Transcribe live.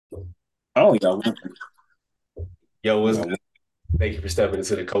I only got one. Yo, I what's got good? one. Thank you for stepping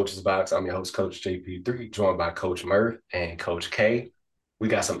into the coach's box. I'm your host, Coach JP3, joined by Coach Murph and Coach K. We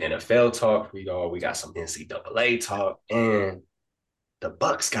got some NFL talk. We got some NCAA talk, and the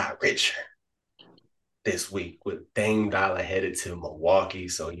Bucks got richer this week with Dame Dollar headed to Milwaukee.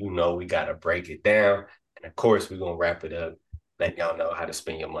 So we gotta break it down. And of course, we're gonna wrap it up, letting y'all know how to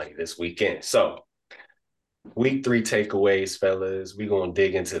spend your money this weekend. So week three takeaways, fellas. We're gonna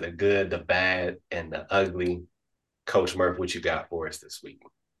dig into the good, the bad, and the ugly. Coach Murph, what you got for us this week?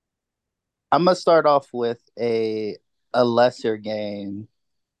 I'm gonna start off with a lesser game.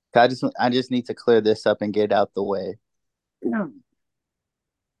 I just need to clear this up and get it out the way.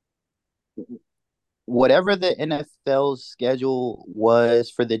 Whatever the NFL's schedule was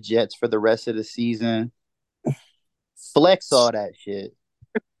for the Jets for the rest of the season, flex all that shit.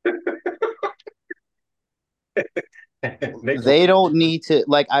 They gonna They don't need to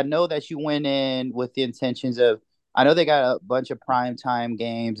like I know that you went in with the intentions of I know they got a bunch of prime time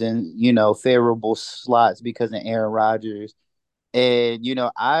games and favorable slots because of Aaron Rodgers. And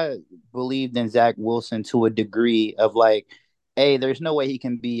I believed in Zach Wilson to a degree of like, hey, there's no way he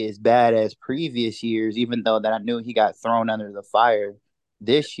can be as bad as previous years, even though that I knew he got thrown under the fire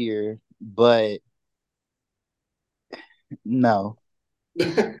this year. But no,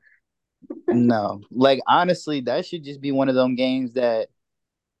 no. Like honestly, that should just be one of them games that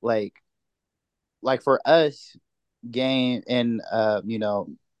like for us, game and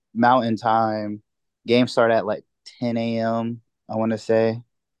mountain time, games start at like 10 a.m. I want to say.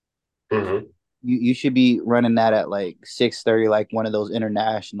 Mhm. You should be running that at like 6:30, like one of those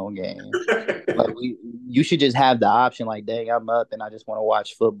international games. Like you should just have the option. Like, dang, I'm up and I just want to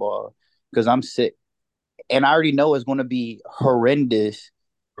watch football because I'm sick, and I already know it's going to be horrendous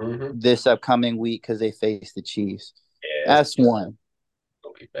Mhm. this upcoming week because they face the Chiefs. Yeah, it's That's one.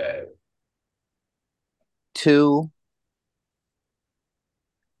 gonna be bad. Two,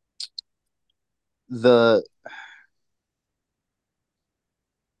 the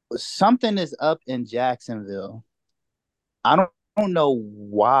something is up in Jacksonville. I don't know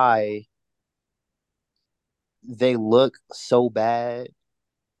why they look so bad,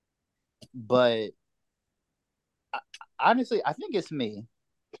 but honestly, I think it's me.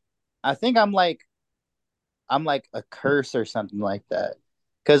 I think I'm like a curse or something like that.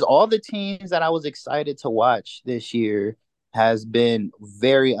 Because all the teams that I was excited to watch this year has been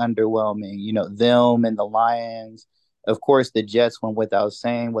very underwhelming. Them and the Lions. Of course, the Jets went without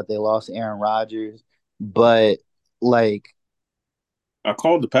saying what they lost Aaron Rodgers. But like, I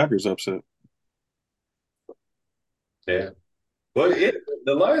called the Packers upset. Yeah, but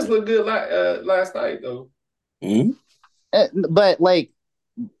the Lions look good last night though. Hmm. but like,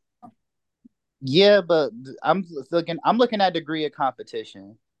 yeah, but I'm looking at degree of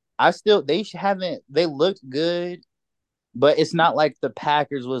competition. I still haven't they looked good, but it's not like the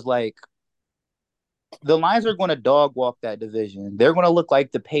Packers was like the Lions are going to dog walk that division. They're going to look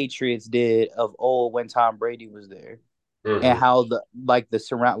like the Patriots did of old when Tom Brady was there, and Hmm. how the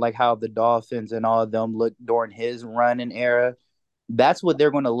surround like how the Dolphins and all of them looked during his run and era. That's what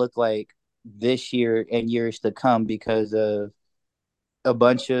they're going to look like this year and years to come because of a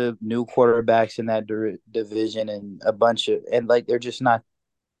bunch of new quarterbacks in that division and a bunch of and like they're just not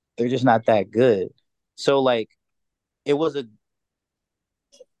that good. So like it was a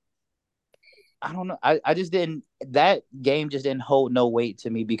I don't know. I just didn't that game just didn't hold no weight to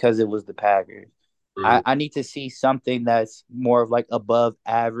me because it was the Packers. Hmm. I need to see something that's more of like above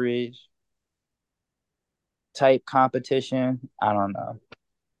average type competition. I don't know.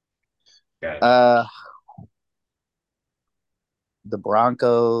 Gotcha. Uh the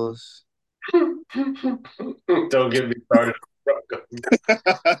Broncos. Don't get me started.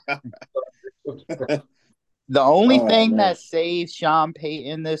 The only Oh thing man. that saved Sean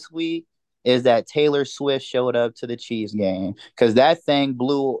Payton this week is that Taylor Swift showed up to the Chiefs game because that thing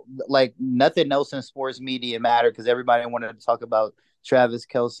blew like nothing else in sports media mattered because everybody wanted to talk about Travis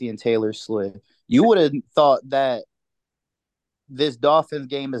Kelsey and Taylor Swift. You would have thought that this Dolphins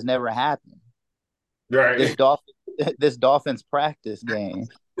game has never happened. This Right. Dolphin this Dolphins practice game.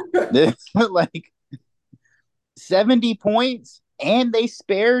 This like 70 points and they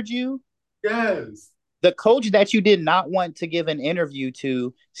spared you. Yes. The coach that you did not want to give an interview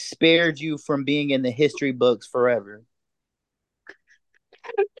to spared you from being in the history books forever.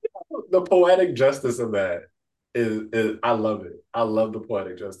 The poetic justice of that is I love it. I love the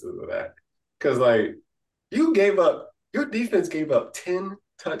poetic justice of that. Because like your defense gave up 10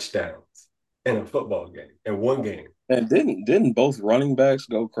 touchdowns in a football game, in one game. And didn't both running backs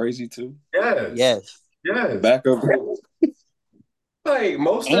go crazy too? Yes. Yes. Yes. Backup. Like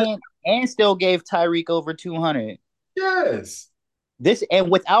Mostert, and still gave Tyreek over 200. yes. This and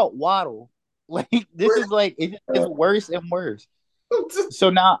without Waddle. Like this is like it just gets worse and worse. So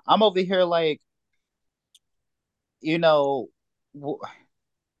now I'm over here like, you know,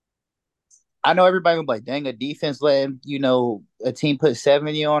 I know everybody will be like, dang, a defense letting, a team put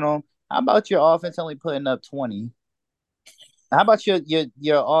 70 on them. How about your offense only putting up 20? How about your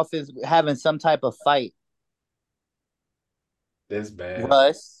offense having some type of fight? This bad.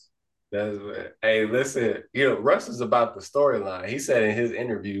 Russ. That's hey, listen, Russ is about the storyline. He said in his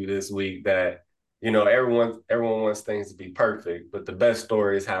interview this week that, everyone wants things to be perfect, but the best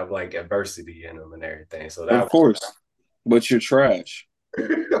stories have like adversity in them and everything. So Of that course, but you're trash.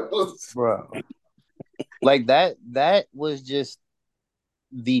 was Bro. Like that was just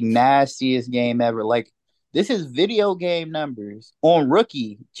the nastiest game ever. Like this is video game numbers on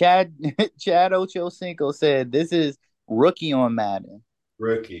rookie. Chad Ochocinco said this is rookie on Madden.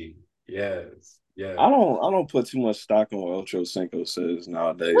 rookie. Yes. Yeah. I don't put too much stock in what Ocho Cinco says What?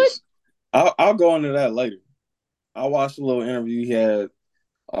 nowadays. I'll go into that later. I watched a little interview he had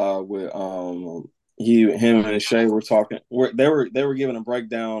with him and Shay were talking. They were giving a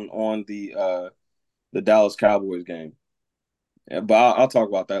breakdown on the Dallas Cowboys game. Yeah, but I'll talk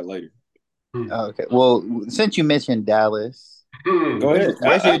about that later. Hmm. Okay. Well, since you mentioned Dallas, Hmm. Go ahead. Hmm.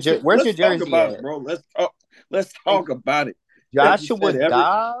 where's your Let's talk jersey about it, at? bro. Let's Hey, talk about it. You Joshua said every hey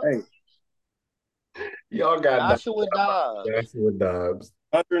Dobbs. Y'all got Joshua Dobbs. Joshua Dobbs.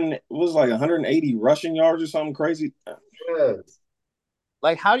 100 it was like 180 rushing yards or something crazy. Yes.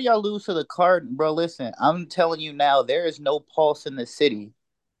 Like, how do y'all lose to the Cardinals, bro? Listen, I'm telling you now, there is no pulse in the city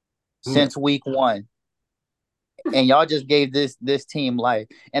Hmm. since week one, and y'all just gave this team life.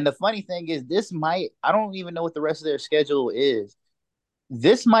 And the funny thing is, I don't even know what the rest of their schedule is.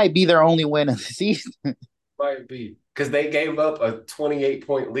 This might be their only win of the season. Might be. Because they gave up a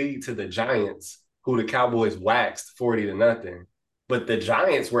 28-point lead to the Giants, who the Cowboys waxed 40-0. But the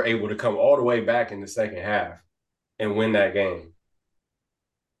Giants were able to come all the way back in the second half and win that game.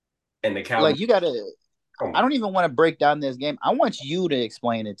 And the Cowboys, Like, you gotta. come I on. don't even want to break down this game. I want you to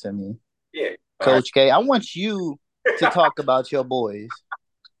explain it to me, Yeah. All Coach K. I want you to right. talk about your boys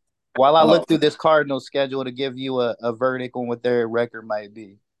while I Oh, look through this Cardinals schedule to give you a verdict on what their record might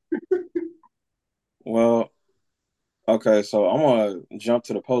be. well, okay, so I'm gonna jump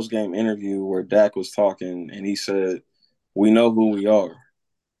to the post game interview where Dak was talking and he said, "We know who we are,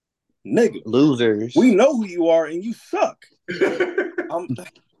 nigga. We Losers. know who you are, and you suck." I'm,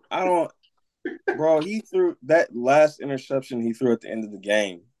 I don't, bro. He threw that last interception he threw at the end of the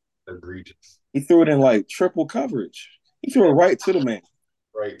game. Egregious. He threw it in like triple coverage. He threw it right to the man.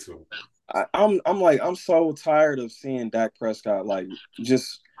 Right to him. I'm so tired of seeing Dak Prescott like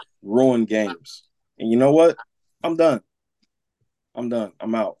just ruin games. And you know what? I'm done. I'm done.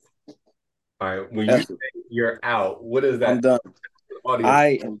 I'm out. All right. When you F it. say you're out, what is I'm that done. to the audience?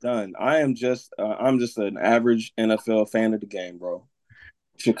 I am done. I'm just an average NFL fan of the game, bro.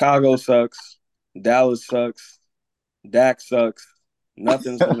 Chicago sucks. Dallas sucks. Dak sucks.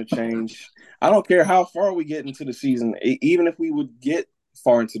 Nothing's going to change. I don't care how far we get into the season, even if we would get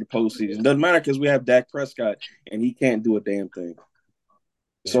far into the postseason. Doesn't matter because we have Dak Prescott and he can't do a damn thing.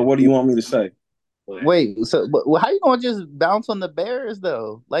 So Yeah. what do you want me to say? Wait, so how you gonna just bounce on the Bears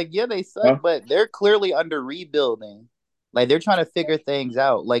though? Like, yeah, they suck, Huh? but they're clearly under rebuilding. Like they're trying to figure things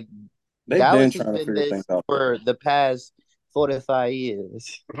out. Like They've been Dallas has trying to been figure things this out. for the past 45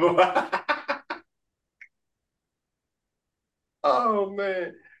 years. Oh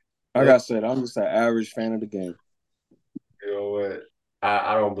man. Like I said, I'm just an average fan of the game. You know what?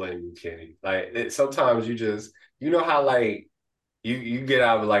 I don't blame you, Kenny. Like sometimes you know how like you get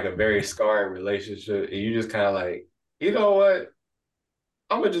out of like a very scarring relationship and you just kind of like, you know what?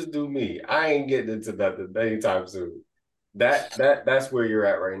 I'm gonna just do me. I ain't getting into nothing anytime soon. That's where you're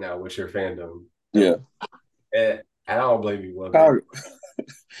at right now with your fandom, and Yeah. and I don't blame you one bit. How,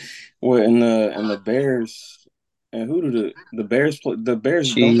 well, and the Bears and who do the Bears play? The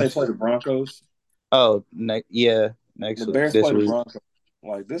Bears don't they play Chiefs. the Broncos? Oh, yeah, The next week, Bears this play the week. Broncos.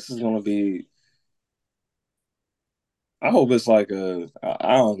 Like this is gonna be. I hope it's like I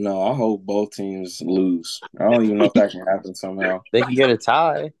don't know. I hope both teams lose. I don't even know if that can happen somehow. They can get a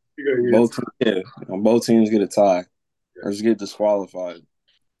tie. You're gonna get Both yeah, both teams get a tie or just get disqualified.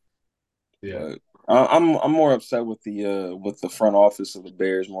 yeah, But I'm more upset with the front office of the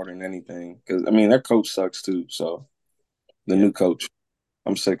Bears more than anything because I mean their coach sucks too. So the yeah. new coach,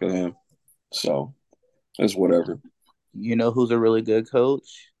 I'm sick of him. So it's whatever. You know who's a really good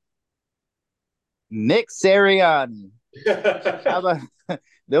coach? Nick Sirianni. How about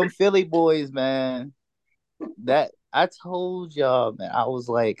them Philly boys, man? That I told y'all, man, I was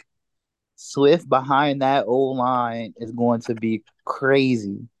like, Swift behind that old line is going to be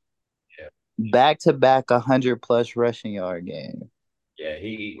crazy. Yeah. Back to back 100+ rushing yard game. Yeah,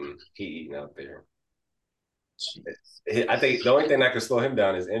 he eating out there. I think the only thing that could slow him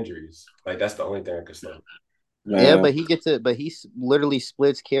down is injuries. Like that's the only thing that could slow him. Yeah, Man, but he literally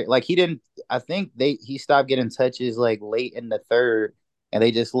splits care. Like he didn't. I think he stopped getting touches like late in the third, and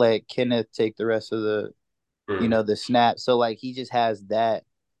they just let Kenneth take the rest of Mm. the snap. So like he just has that,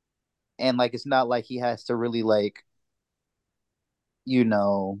 and like it's not like he has to really like you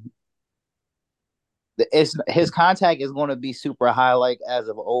know it's his contact is going to be super high like as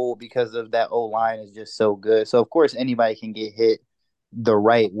of old because of that old line is just so good. So of course anybody can get hit the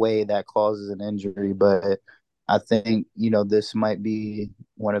right way that causes an injury, but I think this might be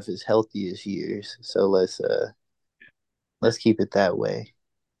one of his healthiest years. So let's keep it that way.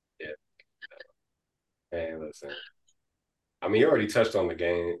 Yeah. And listen, I mean, you already touched on the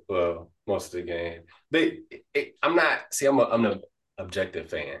game. Well, most of the game. I'm not. See, I'm an objective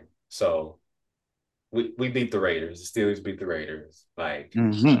fan. So we beat the Raiders. The Steelers beat the Raiders.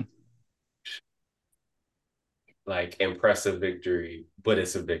 Mm-hmm. Like impressive victory, but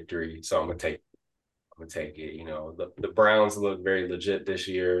it's a victory. So I'm gonna take it. The Browns look very legit this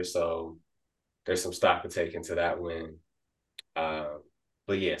year, so there's some stock to take into that win.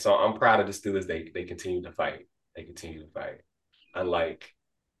 But yeah, so I'm proud of the Steelers. They continue to fight. They continue to fight. Unlike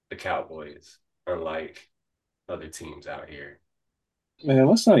the Cowboys, unlike other teams out here. man,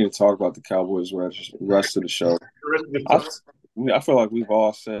 let's not even talk about the Cowboys rest of the show. I, I feel like we've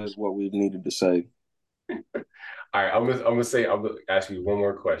all said what we needed to say. All right, I'm gonna ask you one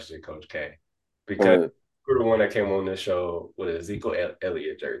more question, Coach K, because But you're the one that came on this show with a Ezekiel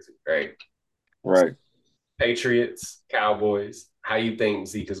Elliott jersey, right? right, Patriots, Cowboys. How you think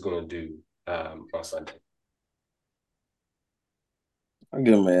Zeke is going to do on Sunday? I'll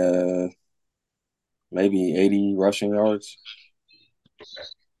give him maybe 80 rushing yards.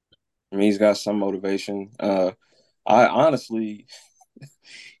 I mean, he's got some motivation. I honestly,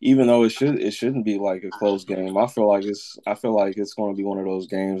 even though it shouldn't be like a close game, I feel like it's going to be one of those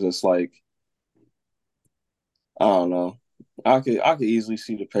games that's like, I don't know. I could easily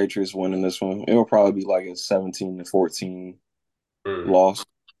see the Patriots winning this one. It'll probably be like a 17-14 Mm, loss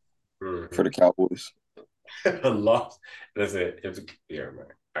mm-hmm. for the Cowboys. A loss. That's it. Yeah, man.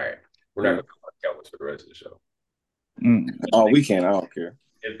 All right, we're not Yeah. going to talk about Cowboys for the rest of the show. Mm. Oh, we can. I don't care.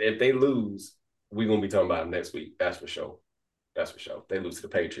 If they lose, we're going to be talking about them next week. That's for sure. That's for sure. If they lose to the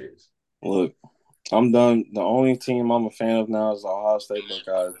Patriots. Look, I'm done. The only team I'm a fan of now is the Ohio State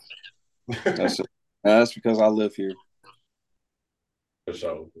Buckeyes. That's it. And that's because I live here. For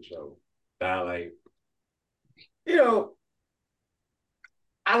sure, for sure. Now, like, you know,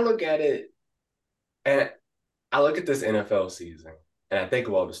 I look at it and I look at this NFL season and I think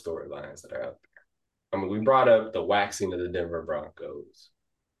of all the storylines that are out there. I mean, we brought up the waxing of the Denver Broncos.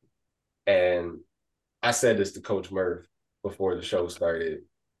 And I said this to Coach Murph before the show started.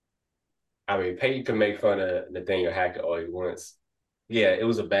 I mean, Peyton can make fun of Nathaniel Hackett all he wants. Yeah, it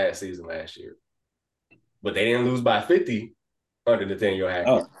was a bad season last year. But they didn't lose by 50 under Nathaniel Hackett.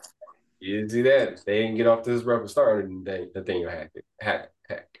 Oh, You didn't see that. They didn't get off this rough start under Nathaniel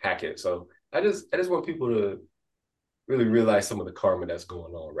Hackett. So I just want people to really realize some of the karma that's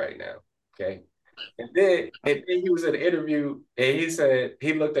going on right now. Okay. And then he was in an interview and he said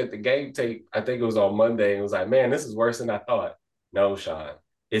he looked at the game tape, I think it was on Monday, and was like, man, this is worse than I thought. No, Sean,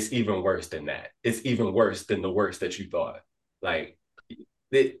 it's even worse than that. It's even worse than the worst that you thought. Like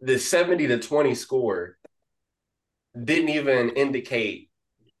the 70-20 score didn't even indicate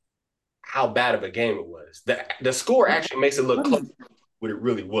how bad of a game it was. The score actually makes it look close to what it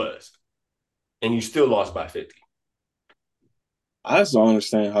really was. And you still lost by 50. I just don't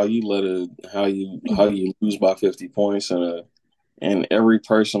understand how you how you lose by 50 points and every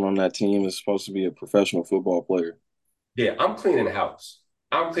person on that team is supposed to be a professional football player. Yeah, I'm cleaning the house.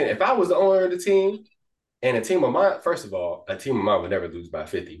 I'm cleaning. If I was the owner of the team and a team of mine, first of all, a team of mine would never lose by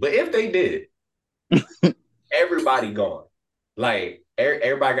 50. But if they did, everybody gone. Like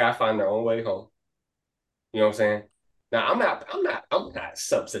everybody gotta find their own way home. You know what I'm saying? Now I'm not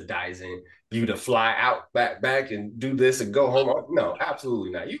subsidizing you to fly out back and do this and go home. No,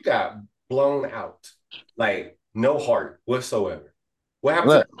 absolutely not. You got blown out. Like no heart whatsoever. What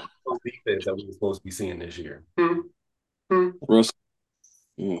happened to Look, the defense that we were supposed to be seeing this year? Hmm? Hmm? Russ,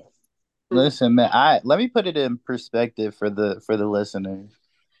 mm, Hmm? listen, man. I let me put it in perspective for the listeners.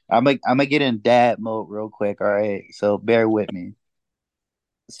 I'm gonna get in dad mode real quick. All right, so bear with me.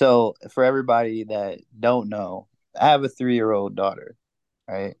 So for everybody that don't know, I have a 3-year-old daughter.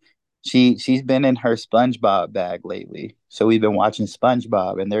 Right, she's been in her SpongeBob bag lately. So we've been watching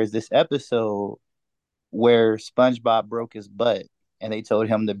SpongeBob, and there's this episode where SpongeBob broke his butt, and they told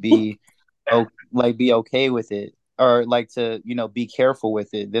him to be okay with it, or like to be careful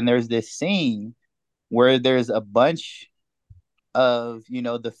with it. Then there's this scene where there's a bunch of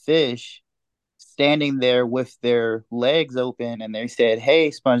the fish standing there with their legs open, and they said, "Hey,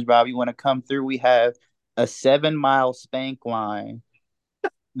 SpongeBob, you want to come through? We have a 7 mile spank line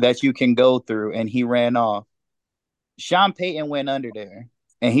that you can go through." And he ran off. Sean Payton went under there,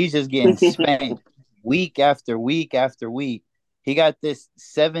 and he's just getting spanked week after week after week. He got this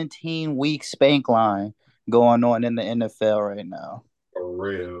 17-week spank line going on in the NFL right now. For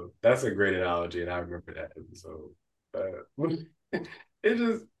real. That's a great analogy, and I remember that episode.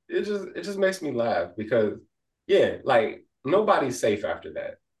 It just makes me laugh because yeah, like nobody's safe after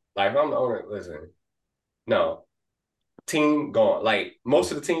that. Like if I'm the owner, listen, no, team gone. Like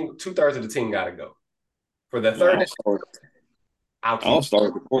most of the team, 2/3 of the team gotta go. For the Yeah, third, I'll I'll keep.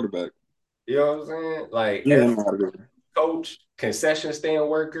 start with the quarterback. You know what I'm saying? Like Yeah, every I'm out of here. coach, concession stand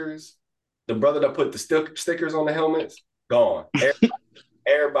workers, the brother that put the stickers on the helmets, gone.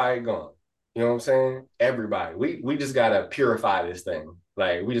 Everybody gone. You know what I'm saying? Everybody. We just gotta purify this thing.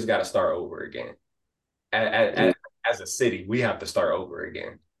 Like we just gotta start over again. As a city, we have to start over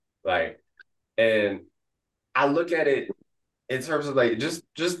again. Like, and I look at it in terms of like just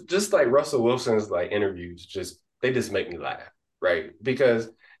like Russell Wilson's like interviews, they just make me laugh, right? Because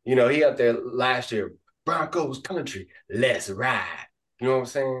he out there last year, Broncos country, let's ride. You know what I'm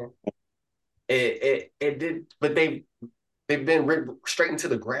saying? It did, but they've been straight into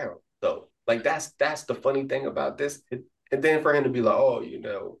the ground though. Like that's the funny thing about this. And then for him to be like, oh,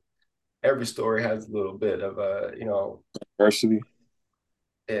 every story has a little bit of Adversity.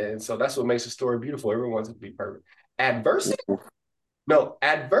 and so that's what makes a story beautiful. Everyone wants it to be perfect. Adversity, no,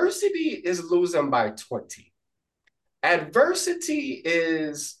 adversity is losing by 20. Adversity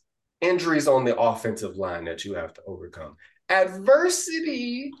is injuries on the offensive line that you have to overcome.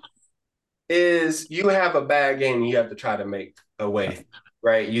 Adversity is you have a bad game and you have to try to make a way,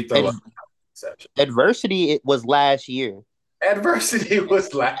 right? You throw a exception. Adversity, it was last year. Adversity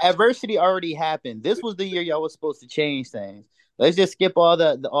was last. Adversity already happened. This was the year y'all was supposed to change things. Let's just skip all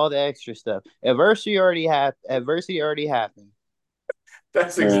the extra stuff. Adversity already happened.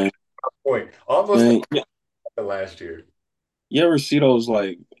 That's exactly my point. Almost last year. You ever see those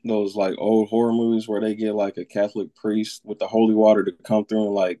old horror movies where they get like a Catholic priest with the holy water to come through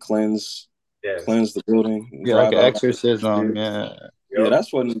and like cleanse the building and Yeah, like drive an out? exorcism. Yeah. Yeah,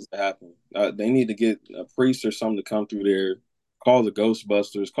 that's what needs to happen. They need to get a priest or something to come through there, call the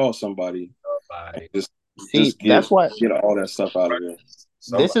Ghostbusters, call somebody, See, that's why get all that stuff out of there.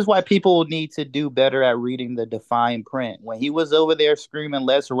 this is why people need to do better at reading the define print. When he was over there screaming,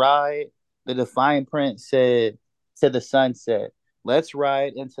 "Let's ride," the define print said to the sunset, "Let's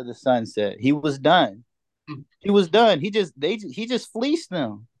ride into the sunset." He was done. He was done. He just fleeced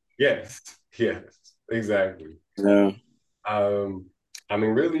them. Yes, exactly. Yeah. I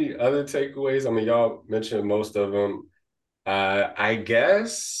mean, really, other takeaways. I mean, y'all mentioned most of them. I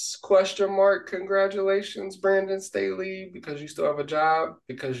guess question mark. Congratulations, Brandon Staley, because you still have a job,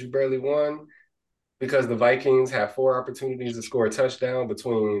 because you barely won, because the Vikings have 4 opportunities to score a touchdown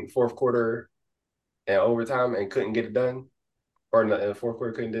between fourth quarter and overtime and couldn't get it done, or in the fourth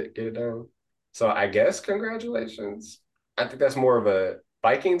quarter couldn't get it done. So I guess congratulations. I think that's more of a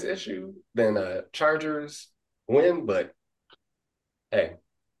Vikings issue than a Chargers win, but hey,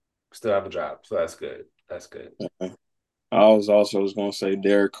 still have a job, so that's good. That's good. I was going to say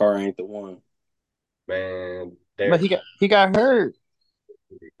Derek Carr ain't the one. Man, but he got hurt.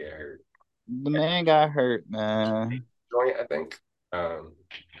 He got hurt. The man got hurt, man. Joint, I think. I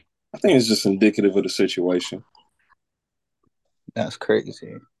think it's just indicative of the situation. That's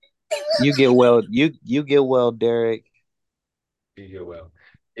crazy. You get well, you get well, Derek. You get well.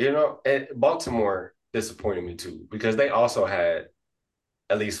 And Baltimore disappointed me too because they also had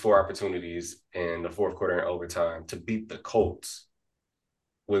at least 4 opportunities in the fourth quarter and overtime to beat the Colts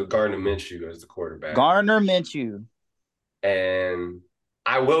with Gardner Minshew as the quarterback. Gardner Minshew. And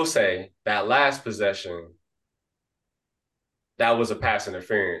I will say that last possession, that was a pass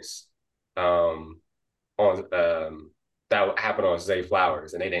interference that happened on Zay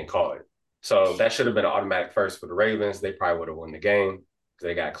Flowers, and they didn't call it. So that should have been an automatic first for the Ravens. They probably would have won the game because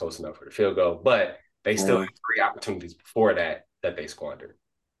they got close enough for the field goal. But they still had 3 opportunities before that they squandered.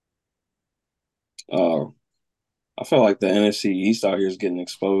 I feel like the NFC East out here is getting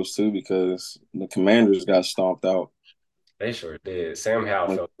exposed too because the Commanders got stomped out. They sure did. Sam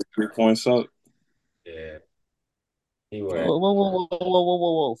Howell felt 3 points up. Yeah. He went. Whoa, whoa, whoa, whoa, whoa, whoa,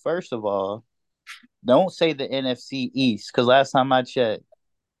 whoa, whoa. First of all, don't say the NFC East because last time I checked,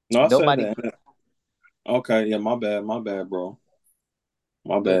 No, I said nobody. that. Okay, yeah, my bad, bro.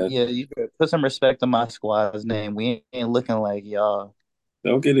 My bad. Yeah, you better put some respect on my squad's name. We ain't looking like y'all.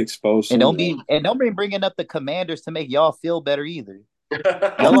 They'll get exposed And soon, though. don't be bringing up the Commanders to make y'all feel better either.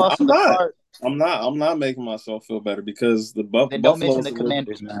 Y'all I'm lost I'm to the not. Card. I'm not making myself feel better because the Then don't mention the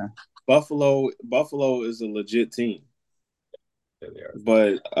Commanders, man. Buffalo is a legit team. There they are.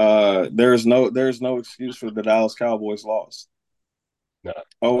 But there's no excuse for the Dallas Cowboys loss. No.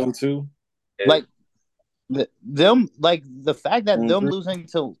 0-2. Like them, like the fact that them Mm-hmm. losing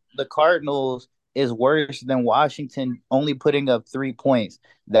to the Cardinals is worse than Washington only putting up 3 points.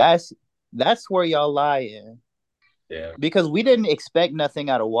 That's where y'all lie in Yeah. because we didn't expect nothing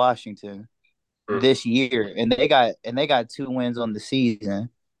out of Washington Mm-hmm. this year, and they got 2 wins on the season.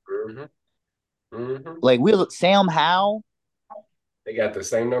 Mm-hmm. Mm-hmm. Like Sam Howell. They got the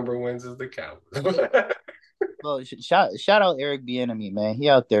same number of wins as the Cowboys. Well, shout out Eric Bieniemy, man. He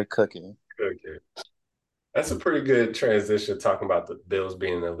out there cooking. Okay. That's a pretty good transition talking about the Bills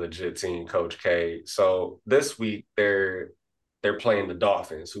being a legit team, Coach K. So this week they're playing the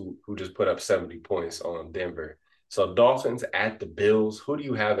Dolphins, who just put up 70 points on Denver. So Dolphins at the Bills. Who do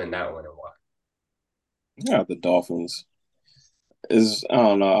you have in that one and why? Yeah, the Dolphins is I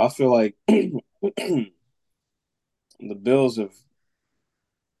don't know. I feel like the Bills have.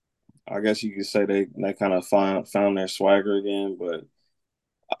 I guess you could say they kind of found their swagger again, but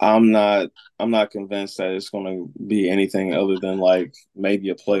I'm not I'm not convinced that it's going to be anything other than like maybe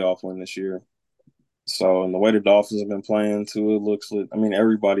a playoff win this year. So, and the way the Dolphins have been playing too, it looks. I mean,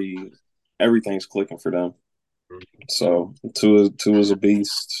 everything's clicking for them. So, two is a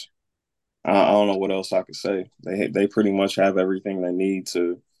beast. I don't know what else I could say. They pretty much have everything they need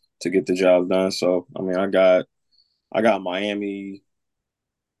to get the job done. So, I mean, I got Miami.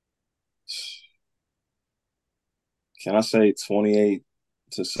 Can I say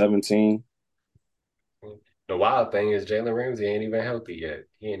 28-17? The wild thing is Jalen Ramsey ain't even healthy yet.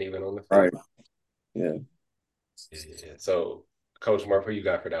 He ain't even on the field. Right. Yeah. Yeah. So, Coach Murphy, who you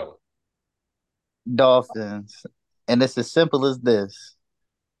got for that one? Dolphins, and it's as simple as this: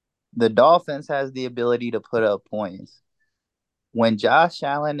 the Dolphins has the ability to put up points. When Josh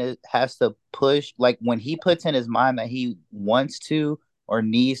Allen has to push, like when he puts in his mind that he wants to or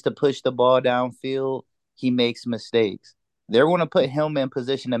needs to push the ball downfield, he makes mistakes. They're going to put him in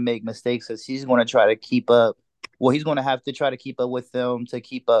position to make mistakes because he's going to try to keep up. Well, he's going to have to try to keep up with them to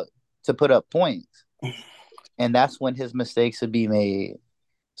keep up to put up points, and that's when his mistakes would be made.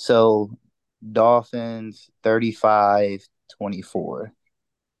 So, Dolphins 35-24.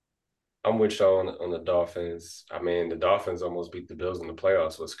 I'm with y'all on the Dolphins. I mean, the Dolphins almost beat the Bills in the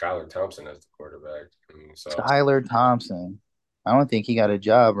playoffs with Skylar Thompson as the quarterback. I mean, so Skylar Thompson. I don't think he got a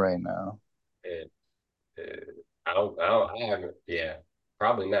job right now. it, I haven't. Yeah,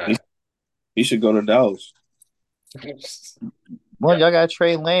 probably He, not. he should go to Dallas. Well, Yeah, y'all got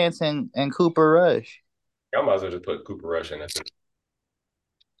Trey Lance and Cooper Rush. y'all might as well just put Cooper Rush in it.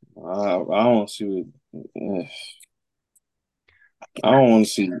 I don't see what. I don't want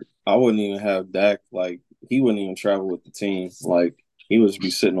to see. I wouldn't even have Dak. Like he wouldn't even travel with the team. Like he would just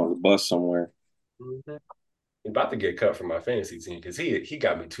be sitting on the bus somewhere. Mm-hmm. I'm about to get cut from my fantasy team because he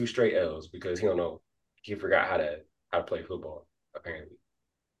got me 2 straight L's because he don't know he forgot how to play football apparently.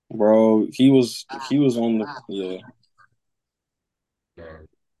 Bro, he was on the yeah. Man.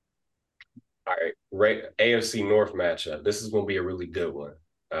 All right, AFC North matchup. This is going to be a really good one.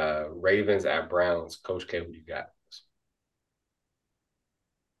 Ravens at Browns. Coach K, who you got?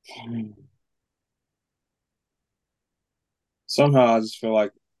 Somehow I just feel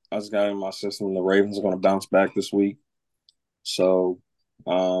like I just got in my system. The Ravens are going to bounce back this week. So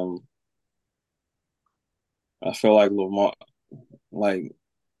um I feel like Lamar, like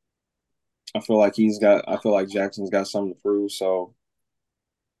I feel like Jackson's got something to prove. So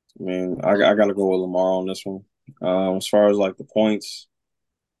I mean, I got to go with Lamar on this one. As far as like the points,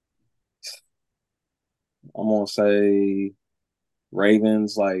 I'm gonna say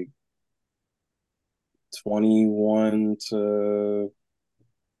Ravens like 21 to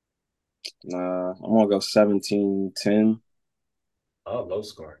nah. I'm gonna go 17-10. Oh, low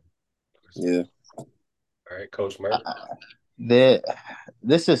scoring. Yeah. All right, Coach Murphy. The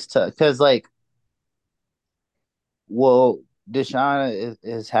this is tough because well, Deshaun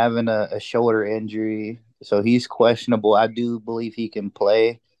is having a shoulder injury, so he's questionable. I do believe he can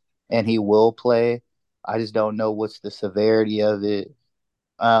play, and he will play. I just don't know what's the severity of it.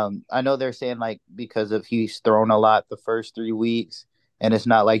 I know they're saying like because of he's thrown a lot the first 3 weeks, and it's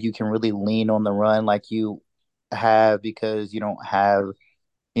not like you can really lean on the run like you have because you don't have,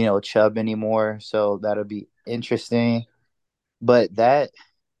 Chubb anymore. So that'll be interesting. But I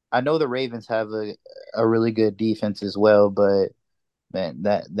know the Ravens have a really good defense as well, but man,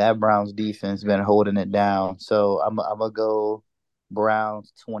 that Browns defense been holding it down. So I'm gonna go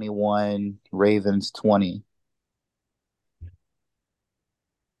Browns 21, Ravens 20.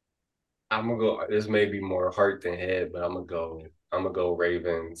 I'm gonna go. This may be more heart than head, but I'm gonna go. I'm gonna go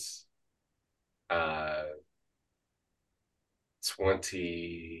Ravens.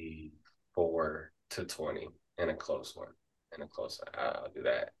 24-20 in a close one. In a close one, I'll do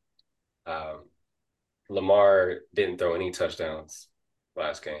that. Um, Lamar didn't throw any touchdowns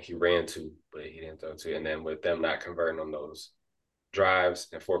last game. He ran two, but he didn't throw two. And then with them not converting on those drives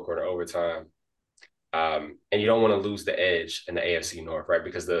in fourth quarter overtime, and you don't want to lose the edge in the AFC North, right?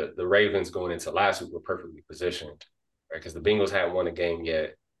 Because the Ravens going into last week were perfectly positioned, right? Because the Bengals hadn't won a game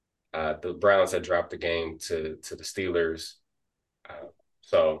yet. The Browns had dropped the game to the Steelers.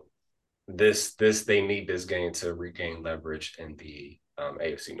 So this they need this game to regain leverage in the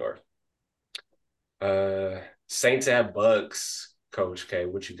AFC North. Saints at Bucks, Coach K.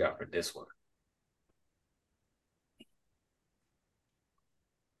 What you got for this one?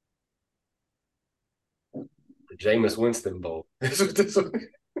 The Jameis Winston Bowl. This one.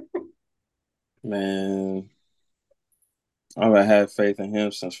 Man, I've had faith in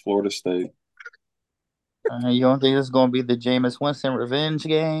him since Florida State. You don't think it's gonna be the Jameis Winston revenge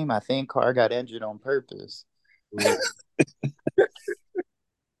game? I think Carr got injured on purpose.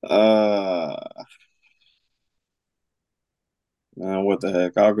 uh, Man, what the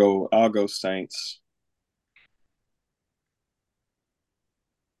heck? I'll go Saints.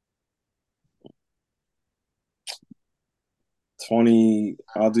 20,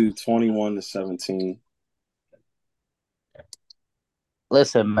 I'll do 21-17.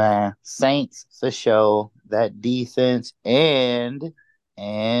 Listen, man, Saints for sure. That defense and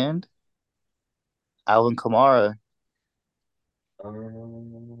Alvin Kamara.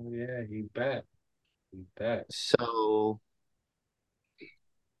 Yeah, he back. He back. So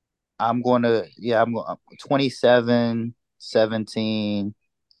I'm going 27-17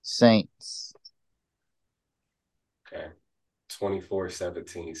 Saints. Okay.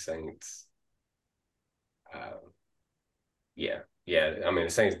 24-17 Saints. Yeah. I mean,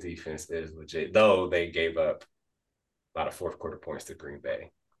 the Saints defense is legit, though they gave up a lot of fourth quarter points to Green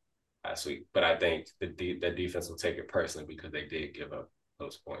Bay last week. But I think the defense will take it personally because they did give up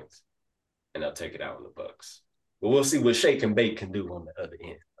those points, and they'll take it out on the Bucks. But we'll see what Shake and Bake can do on the other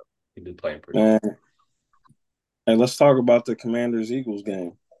end. He's been playing pretty Man. Hey, let's talk about the Commanders-Eagles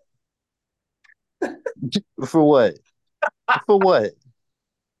game. For what? For what?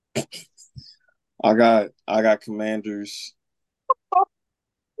 I got Commanders.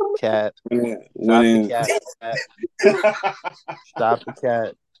 Cat. Winning. Stop the cat. Stop the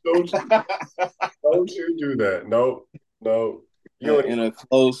cat. Don't you do that. No. In a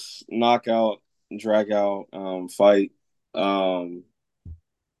close knockout, drag out fight. I'm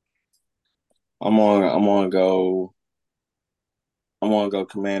gonna go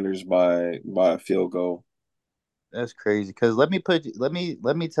Commanders by a field goal. That's crazy. Cause let me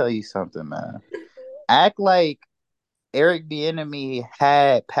tell you something, man. Act like Eric Bieniemy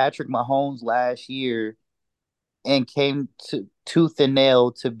had Patrick Mahomes last year and came to tooth and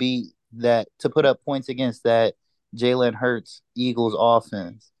nail to beat that, to put up points against that Jalen Hurts Eagles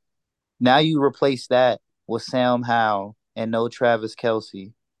offense. Now you replace that with Sam Howell and no Travis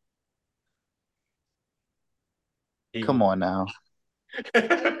Kelce. Come on now.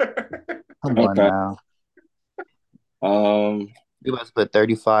 Come on now. You must put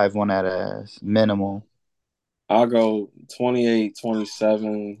 35 on that ass. Minimal. I'll go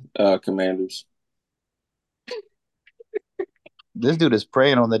 28-27 Commanders. This dude is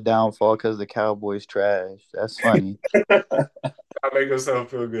preying on the downfall because the Cowboys trash. That's funny. I make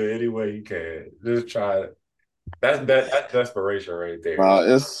himself feel good any way he can. Just try it. That's desperation right there.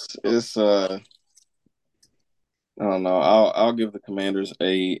 It's I don't know. I'll give the Commanders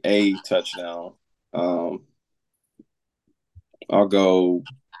a touchdown. I'll go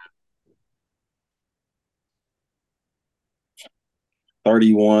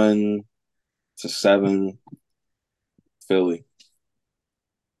 31-7 Philly.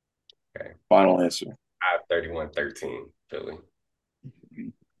 Okay. Final answer. I have 31-13 Philly.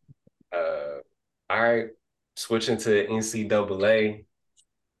 All right. Switching to NCAA.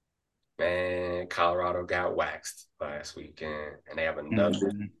 Man, Colorado got waxed last weekend, and they have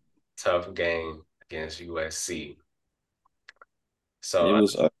another tough game against USC. So it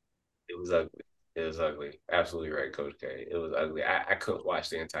was ugly. It was ugly. Absolutely right, Coach K. It was ugly. I couldn't watch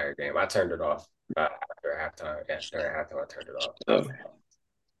the entire game. I turned it off after halftime. Yeah, during halftime, I turned it off. Uh,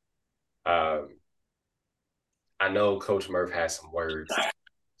 Um, I know Coach Murph has some words to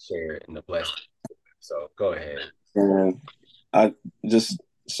share in the blessing. So go ahead. and I just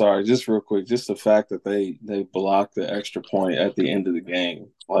sorry, just real quick, just the fact that they blocked the extra point at the end of the game.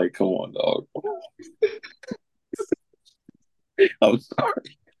 Like, come on, dog. I'm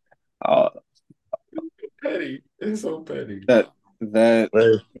sorry. Uh, Petty. It's so petty. that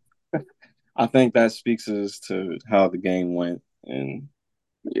I think that speaks as to how the game went, and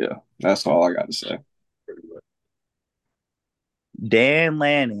yeah, that's all I got to say. Dan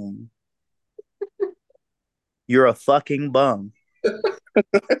Lanning, you're a fucking bum.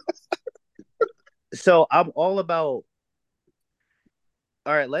 So I'm all about.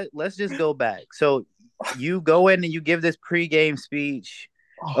 All right, let's just go back. So you go in and you give this pregame speech.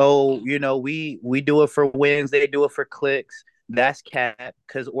 Oh, we do it for wins. They do it for clicks. That's cap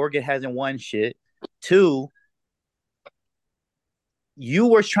because Oregon hasn't won shit. Two, you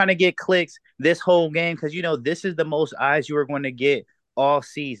were trying to get clicks this whole game because this is the most eyes you were going to get all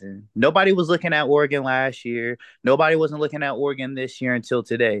season. Nobody was looking at Oregon last year. Nobody wasn't looking at Oregon this year until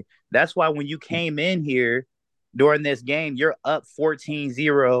today. That's why when you came in here during this game, you're up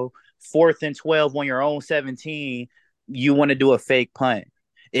 14-0, 4th and 12 on your own 17. You want to do a fake punt.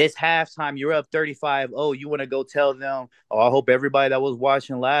 It's halftime. You're up 35. Oh, you want to go tell them, oh, I hope everybody that was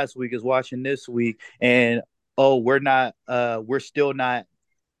watching last week is watching this week. And oh, we're still not,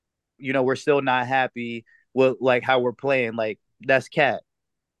 we're still not happy with like how we're playing. Like that's cat.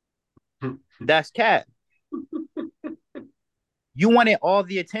 That's cat. You wanted all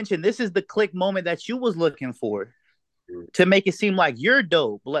the attention. This is the click moment that you was looking for to make it seem like you're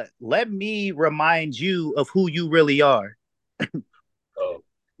dope. Let me remind you of who you really are. Oh.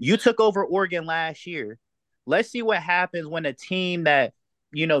 You took over Oregon last year. Let's see what happens when a team that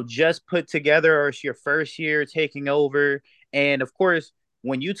just put together, or it's your first year taking over. And of course,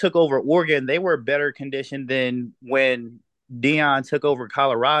 when you took over Oregon, they were better conditioned than when Dion took over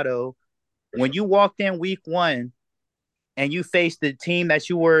Colorado. When you walked in week 1 and you faced the team that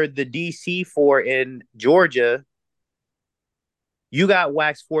you were the DC for in Georgia, you got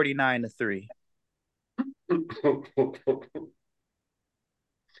waxed 49-3.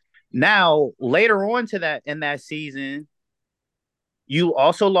 Now, later on to that in that season, you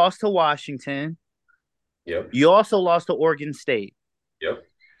also lost to Washington. Yep. You also lost to Oregon State. Yep.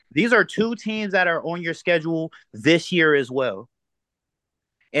 These are 2 teams that are on your schedule this year as well.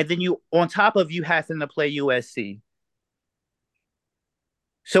 And then you, on top of you having to play USC.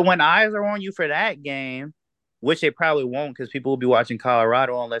 So when eyes are on you for that game, which they probably won't because people will be watching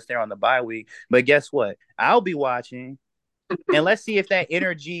Colorado unless they're on the bye week. But guess what? I'll be watching. And let's see if that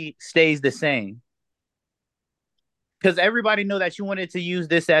energy stays the same. Because everybody know that you wanted to use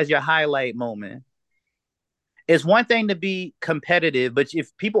this as your highlight moment. It's one thing to be competitive, but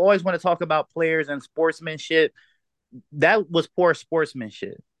if people always want to talk about players and sportsmanship, that was poor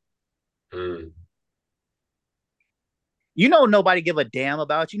sportsmanship. Mm. Nobody give a damn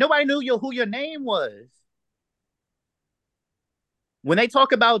about you. Nobody knew who your name was. When they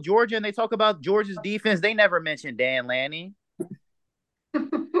talk about Georgia and they talk about Georgia's defense, they never mention Dan Lanning.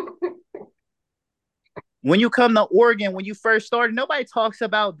 When you come to Oregon, when you first started, nobody talks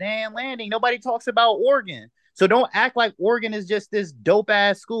about Dan Lanning. Nobody talks about Oregon. So don't act like Oregon is just this dope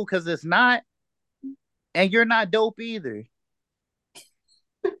ass school because it's not. And you're not dope either.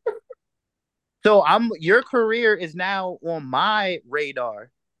 So your career is now on my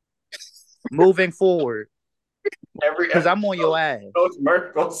radar moving forward. Because I'm on your ass. Coach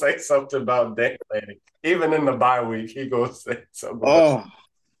Murph gonna say something about Dan Lanning. Even in the bye week, he gonna say something. Oh,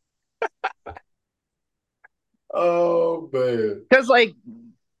 oh man. Because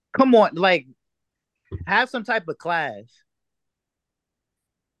come on, have some type of class.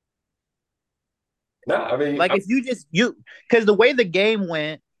 No, I mean, if because the way the game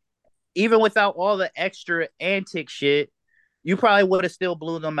went, even without all the extra antic shit, you probably would have still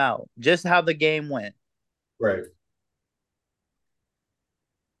blew them out. Just how the game went. Right.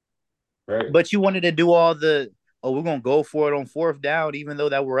 Right. But you wanted to do all the, we're going to go for it on 4th down, even though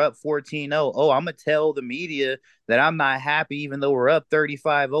that we're up 14-0. Oh, I'm going to tell the media that I'm not happy, even though we're up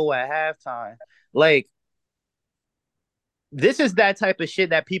 35-0 at halftime. This is that type of shit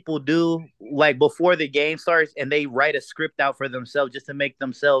that people do before the game starts and they write a script out for themselves just to make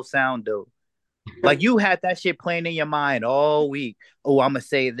themselves sound dope. You had that shit playing in your mind all week. Oh, I'm going to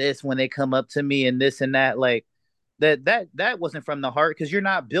say this when they come up to me and this and that. That wasn't from the heart because you're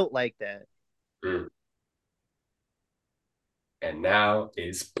not built like that. Mm. And now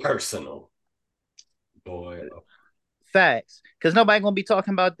it's personal. Boy. Facts. Because nobody gonna be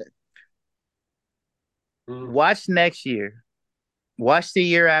talking about that. Watch next year. Watch the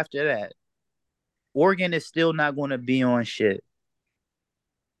year after that. Oregon is still not going to be on shit.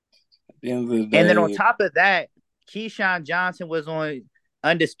 At the end of the day, and then on top of that, Keyshawn Johnson was on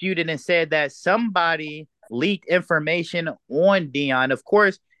Undisputed and said that somebody leaked information on Deion. Of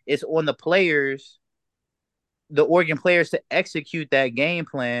course, it's on the players, the Oregon players, to execute that game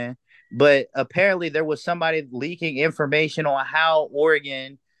plan. But apparently, there was somebody leaking information on how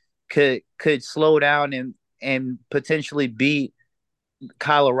Oregon could slow down and potentially beat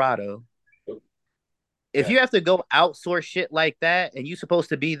Colorado. If you have to go outsource shit like that and you're supposed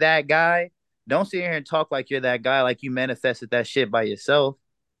to be that guy, don't sit here and talk like you're that guy, like you manifested that shit by yourself.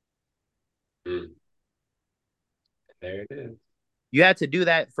 There it is. You had to do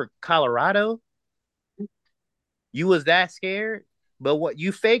that for Colorado. You was that scared, but what,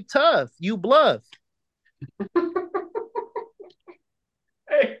 you fake tough, you bluff.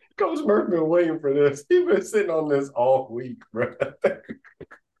 Hey, Coach Murph been waiting for this. He been sitting on this all week, bro.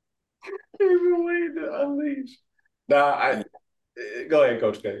 He been waiting to unleash. Nah, go ahead,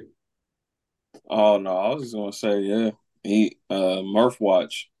 Coach K. Oh no, I was just gonna say, yeah. Murph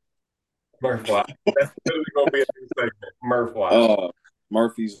watch. Murph watch. That's literally gonna be a new segment. Murph watch.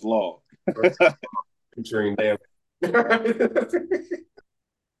 Murphy's Law. Featuring Damian.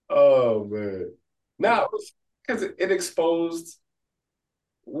 Oh man. Now, because it exposed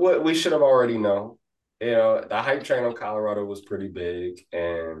what we should have already known. You know, the hype train on Colorado was pretty big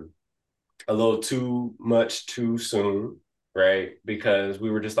and a little too much too soon, right? Because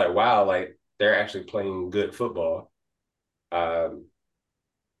we were just like, wow, like they're actually playing good football.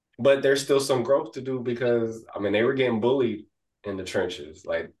 But there's still some growth to do because, I mean, they were getting bullied in the trenches.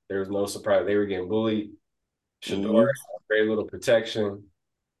 Like, there's no surprise. They were getting bullied. Shador had very little protection.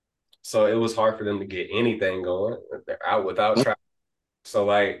 So it was hard for them to get anything going. They're out without trying. So,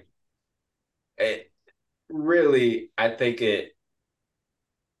 like, it really, I think it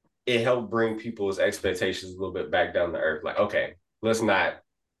helped bring people's expectations a little bit back down to earth. Like, okay, let's not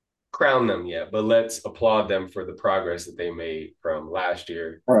crown them yet, but let's applaud them for the progress that they made from last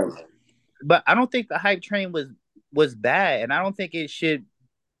year. Right. But I don't think the hype train was bad, and I don't think it should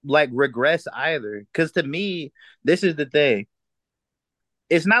like regress either. Because to me, this is the thing.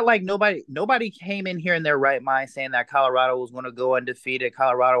 It's not like nobody came in here in their right mind saying that Colorado was going to go undefeated,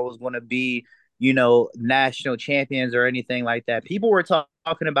 Colorado was going to be, national champions or anything like that. People were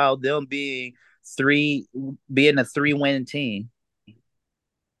talking about them being a 3-win team.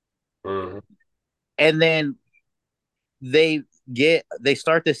 Mm-hmm. And then they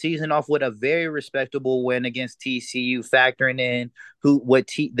start the season off with a very respectable win against TCU, factoring in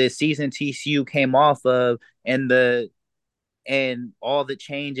the season TCU came off of and all the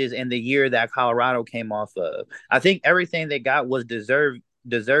changes in the year that Colorado came off of. I think everything they got was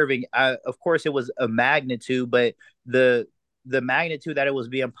deserving. Of course, it was a magnitude, but the magnitude that it was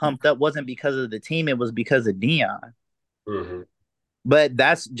being pumped up wasn't because of the team; it was because of Deion. Mm-hmm. But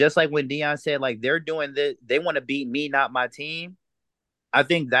that's just like when Deion said, like, they're doing this, they want to beat me, not my team. I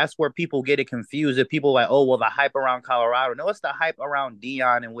think that's where people get it confused. If people are like, oh, well, the hype around Colorado. No, it's the hype around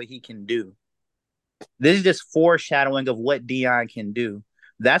Deion and what he can do. This is just foreshadowing of what Deion can do.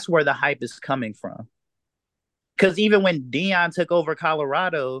 That's where the hype is coming from. Because even when Deion took over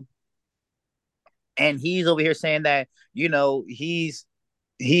Colorado, and he's over here saying that, he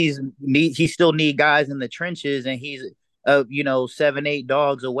still need guys in the trenches, and he's 7-8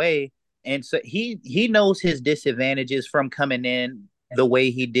 dogs away, and so he knows his disadvantages from coming in the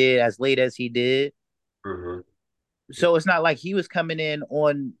way he did, as late as he did. Mm-hmm. So it's not like he was coming in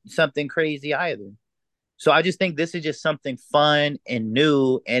on something crazy either. So I just think this is just something fun and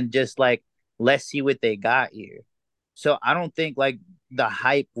new, and just like, let's see what they got here. So I don't think like the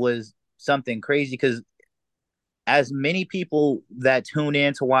hype was something crazy, because as many people that tune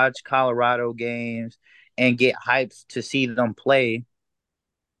in to watch Colorado games and get hyped to see them play,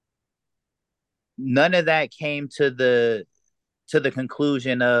 none of that came to the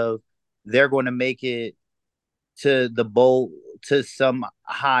conclusion of they're going to make it to the bowl, to some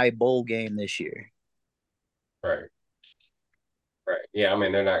high bowl game this year. Right. Yeah, I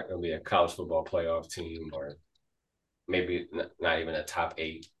mean, they're not going to be a college football playoff team, or maybe not even a top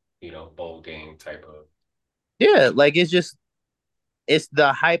 8, bowl game type of. Yeah, like it's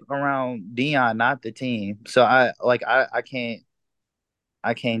the hype around Deion, not the team. So I can't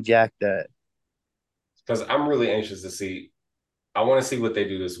jack that. Because I'm really anxious to see. I want to see what they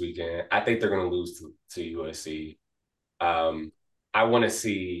do this weekend. I think they're going to lose to USC. I want to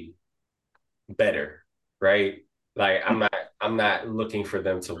see better, right? Like I'm not looking for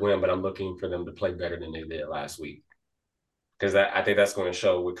them to win, but I'm looking for them to play better than they did last week. Because I think that's going to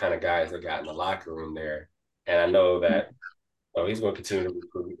show what kind of guys they got in the locker room there. And I know that he's going to continue to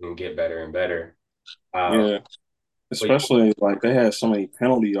recruit and get better and better. Yeah, But especially like they had so many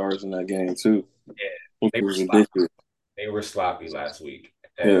penalty yards in that game too, yeah, which they were was sloppy. ridiculous. They were sloppy last week.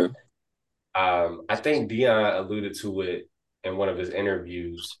 And Yeah, I think Dion alluded to it in one of his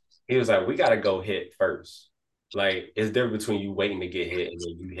interviews. He was like, "We got to go hit first. Like it's different between you waiting to get hit and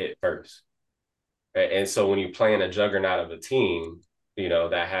then you hit first." And so when you're playing a juggernaut of a team,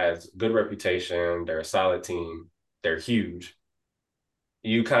 that has good reputation, they're a solid team, they're huge.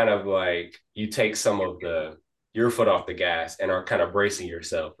 You kind of like you take some of your foot off the gas and are kind of bracing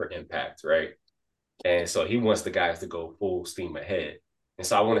yourself for impact, right? And so he wants the guys to go full steam ahead. And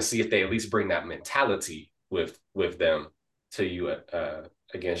so I want to see if they at least bring that mentality with them to you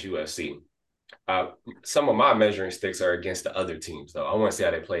against USC. Some of my measuring sticks are against the other teams, though. I want to see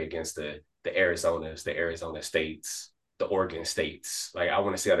how they play against the Arizonas, the Arizona States, the Oregon States. Like I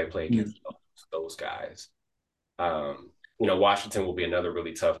want to see how they play against those guys. Washington will be another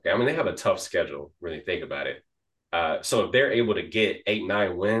really tough game. I mean, they have a tough schedule, really think about it. So if they're able to get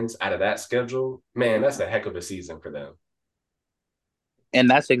 8-9 wins out of that schedule, man, that's a heck of a season for them. And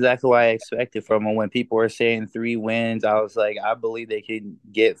that's exactly what I expected from them. When people were saying 3 wins, I was like, I believe they can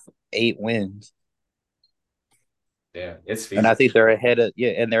get 8 wins. Yeah, it's And I feasible. think they're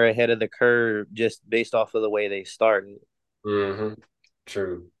ahead of the curve just based off of the way they started. Mm-hmm.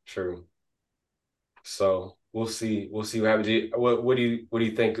 True, true. So we'll see. We'll see what happens. What do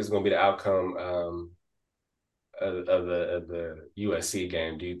you think is going to be the outcome of the USC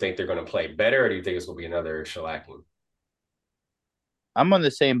game? Do you think they're going to play better, or do you think it's going to be another shellacking? I'm on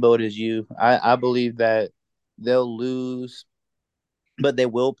the same boat as you. I believe that they'll lose, but they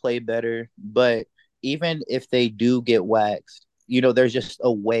will play better. But even if they do get waxed, there's just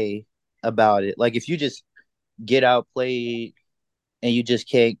a way about it. Like if you just get outplayed and you just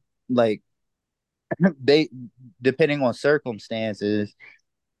can't, like, they, depending on circumstances,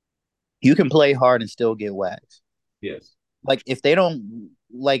 you can play hard and still get waxed. Yes. Like if they don't,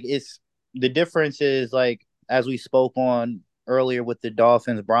 like, it's the difference is, like, as we spoke on earlier with the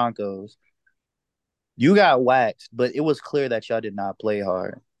Dolphins Broncos, you got waxed, but it was clear that y'all did not play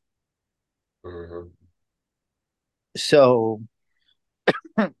hard. Mm-hmm. So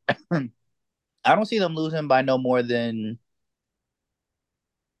I don't see them losing by no more than,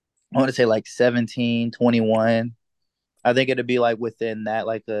 I want to say, like 17-21. I think it'd be like within that,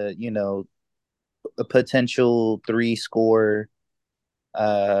 like a potential a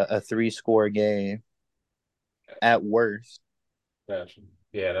 3-score game at worst. Gotcha.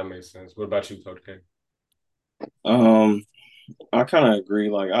 Yeah, that makes sense. What about you, Coach K? um, I kind of agree.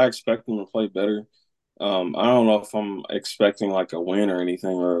 Like I expect them to play better. I don't know if I'm expecting like a win or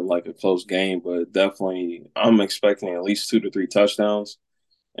anything or like a close game, but definitely I'm expecting at least 2 to 3 touchdowns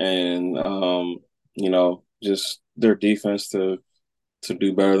and just their defense to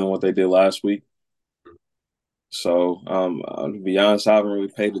do better than what they did last week. So, to be honest, I haven't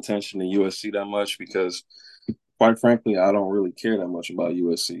really paid attention to USC that much because, quite frankly, I don't really care that much about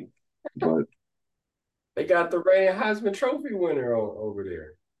USC. But They got the reigning Heisman Trophy winner over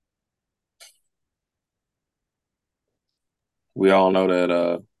there. we all know that.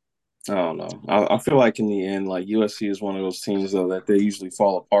 I don't know. I feel like in the end, like USC is one of those teams though that they usually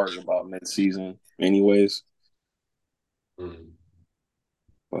fall apart about midseason, anyways. Mm.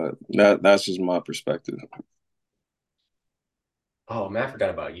 But that's just my perspective. Oh man, I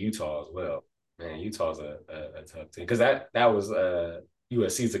forgot about Utah as well. Man, Utah's a tough team because that was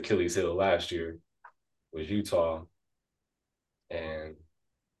USC's Achilles heel last year was Utah, and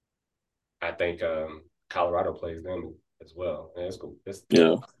I think Colorado plays them as well. And it's cool.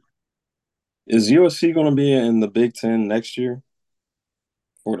 Yeah. Is USC going to be in the Big Ten next year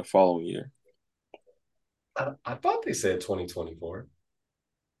or the following year? I thought they said 2024.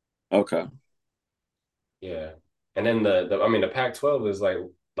 Okay. Yeah, and then the Pac-12 is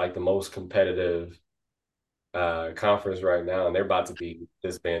like the most competitive conference right now, and they're about to be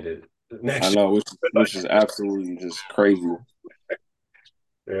disbanded I next know, which is absolutely just crazy.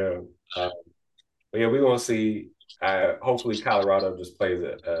 year. Yeah. But yeah, we're gonna see. Hopefully, Colorado just plays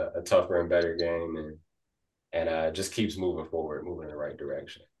a tougher and better game and just keeps moving forward, moving in the right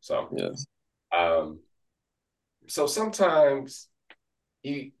direction. So, Yeah. um, so sometimes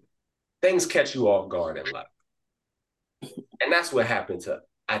you things catch you off guard in life, and that's what happened to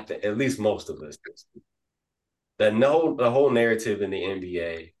at least most of us. The whole narrative in the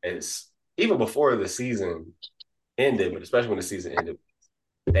NBA is even before the season ended, but especially when the season ended,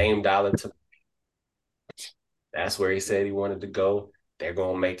 Dame Dollar took That's where he said he wanted to go. They're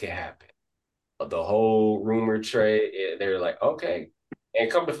gonna make it happen. But the whole rumor trade, they're like, okay.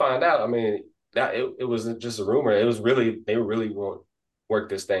 And come to find out, I mean, that it wasn't just a rumor. It was really they really want work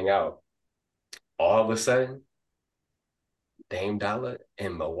this thing out. All of a sudden, Dame Dollar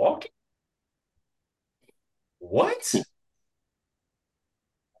in Milwaukee. What?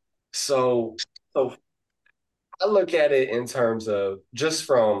 So, so I look at it in terms of just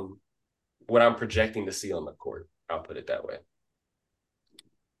from what I'm projecting to see on the court. I'll put it that way.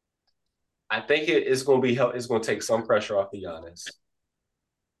 I think it's going to be help. It's going to take some pressure off the Giannis.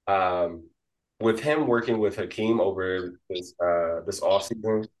 With him working with Hakeem over this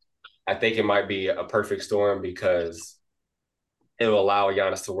offseason, I think it might be a perfect storm because it'll allow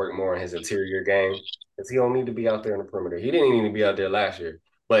Giannis to work more on his interior game because he don't need to be out there in the perimeter. He didn't need to be out there last year,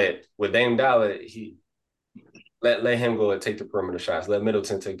 but with Dame Dollar, he let him go and take the perimeter shots. Let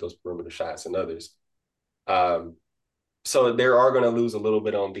Middleton take those perimeter shots and others. So they are going to lose a little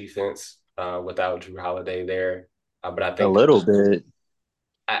bit on defense without Drew Holiday there, but I A think little bit.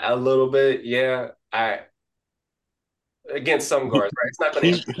 a little bit, yeah. I against some guards, right? It's not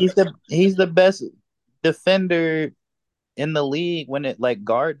going to. He's the best defender in the league when it like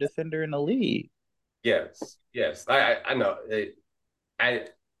guard defender in the league. Yes, yes. I know. I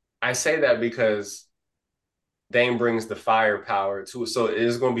I say that because Dame brings the firepower to it, so it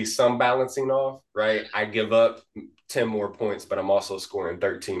is going to be some balancing off, right? I give up 10 more points, but I'm also scoring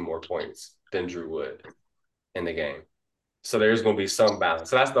 13 more points than Drew would in the game. So there's going to be some balance.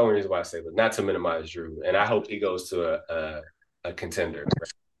 So that's the only reason why I say that, not to minimize Drew. And I hope he goes to a contender.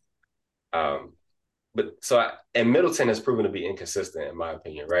 Um, and Middleton has proven to be inconsistent, in my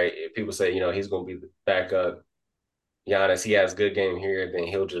opinion, right? If people say, he's going to be the backup Giannis, he has good game here, then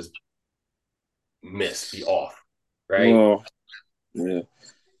he'll just be off, right? Well, yeah.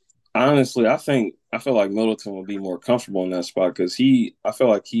 Honestly, I feel like Middleton will be more comfortable in that spot because I feel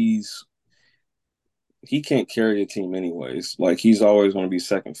like he can't carry a team anyways. Like he's always going to be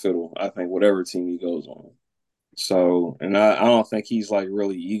second fiddle. I think whatever team he goes on. So, and I don't think he's like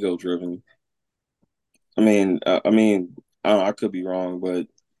really ego driven. I could be wrong, but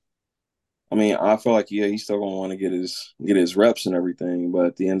I feel like he's still gonna want to get his reps and everything. But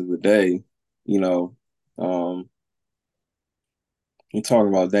at the end of the day, you know, um, you're talking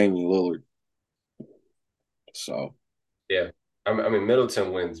about Damian Lillard, so Yeah. I mean,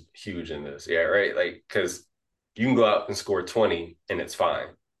 Middleton wins huge in this. Yeah, right? Like, because you can go out and score 20 and it's fine,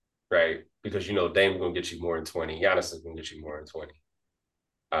 right? Because Dame's going to get you more than 20. Giannis is going to get you more than 20.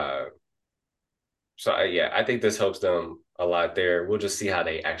 Uh, yeah, I think this helps them a lot there. We'll just see how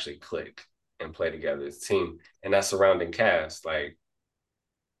they actually click and play together as a team. And that surrounding cast, like,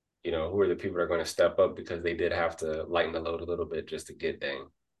 who are the people that are going to step up because they did have to lighten the load a little bit just to get Dame.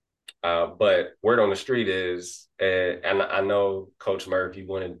 But word on the street is, and I know Coach Murph, you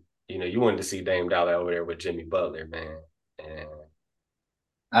wanted to see Dame Dollar over there with Jimmy Butler, man.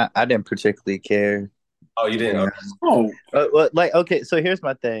 And I didn't particularly care. oh, you didn't? Okay. oh, Okay, so here's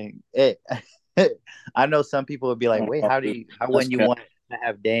my thing. I know some people would be like, wait, how wouldn't you want to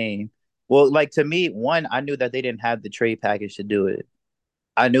have Dame? Well, like to me, one, I knew that they didn't have the trade package to do it.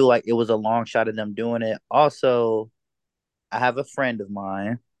 I knew like it was a long shot of them doing it. Also, I have a friend of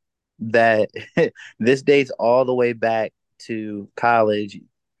mine that this dates all the way back to college.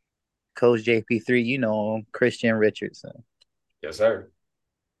 Coach JP3, Christian Richardson. Yes, sir.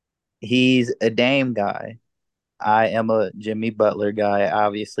 He's a Dame guy. I am a Jimmy Butler guy,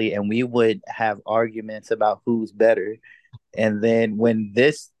 obviously, and we would have arguments about who's better. And then when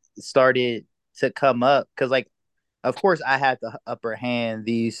this started to come up, because like, of course, I had the upper hand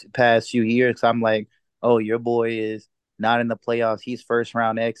these past few years. I'm like, oh, your boy is not in the playoffs. He's first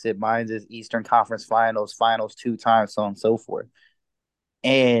round exit. Mine's is Eastern Conference finals 2 times, so on and so forth.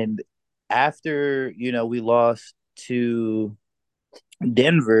 And after, we lost to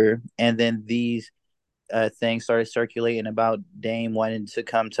Denver, and then these things started circulating about Dame wanting to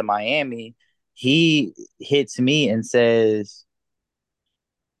come to Miami, he hits me and says,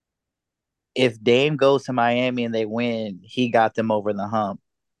 if Dame goes to Miami and they win, he got them over the hump.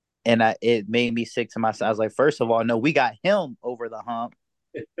 And it made me sick to my side. I was like, first of all, no, we got him over the hump.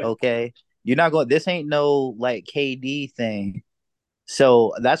 Okay. You're not going, this ain't no like KD thing.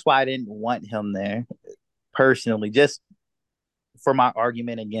 So that's why I didn't want him there personally, just for my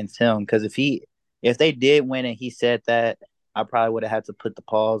argument against him. Because if they did win and he said that, I probably would have had to put the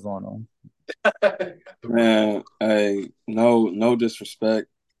pause on him. man, no disrespect,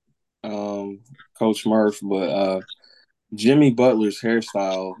 Coach Murph, but Jimmy Butler's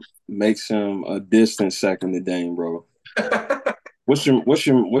hairstyle makes him a distant second to Dame, bro. What's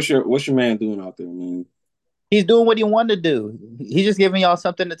your man doing out there, man? He's doing what he wanted to do. He's just giving y'all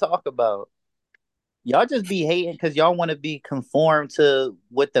something to talk about. Y'all just be hating because y'all want to be conformed to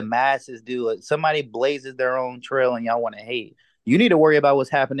what the masses do. Somebody blazes their own trail and y'all want to hate. You need to worry about what's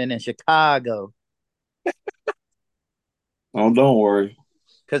happening in Chicago Oh, don't worry.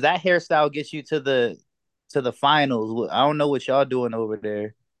 because that hairstyle gets you to the finals. I don't know what y'all doing over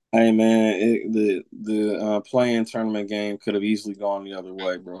there. Hey man, the playing tournament game could have easily gone the other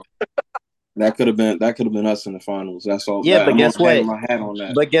way, bro. That could have been us in the finals. That's all. Yeah, That but I'm gonna guess hang what? my hat on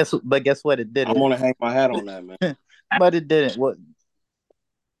that. But guess what? It I'm didn't. gonna hang my hat on that, man. But it didn't. What?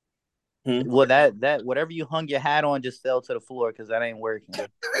 Hmm? Well, that whatever you hung your hat on just fell to the floor because that ain't working.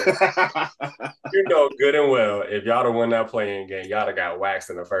 You know good and well, if y'all would won that playing game, y'all would got waxed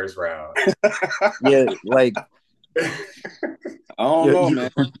in the first round. Yeah, like I don't know,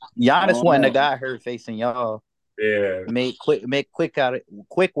 man. I Giannis don't wasn't a know. guy hurt facing y'all. Yeah, Make quick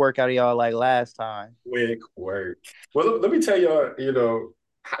work out of y'all like last time. quick work. Well, let me tell y'all,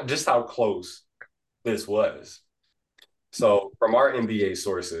 just how close this was. So, from our NBA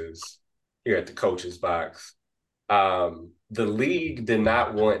sources here at the Coaches Box, the league did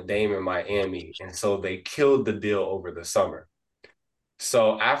not want Dame in Miami, and so they killed the deal over the summer.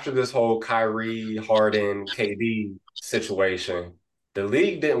 So after this whole Kyrie, Harden, KD situation, the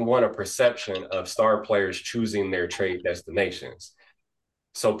league didn't want a perception of star players choosing their trade destinations.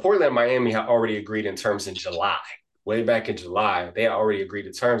 So Portland and Miami had already agreed in terms in July. Way back in July, they had already agreed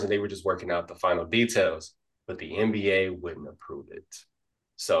to terms and they were just working out the final details, but the NBA wouldn't approve it.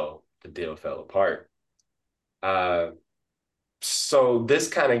 So the deal fell apart. Uh, so this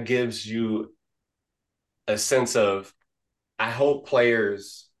kind of gives you a sense of I hope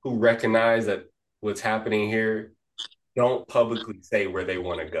players who recognize that what's happening here don't publicly say where they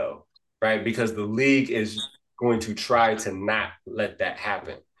want to go, right? Because the league is going to try to not let that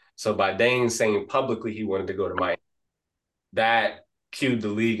happen. So by Dane saying publicly he wanted to go to Miami, that cued the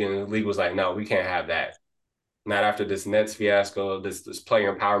league, and the league was like, no, we can't have that. Not after this Nets fiasco, this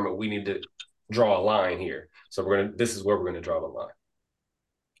player empowerment. We need to draw a line here. So this is where we're gonna draw the line.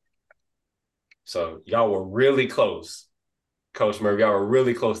 So y'all were really close, Coach Murphy. Y'all were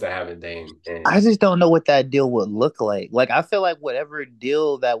really close to having Dame. And I just don't know what that deal would look like. Like I feel like whatever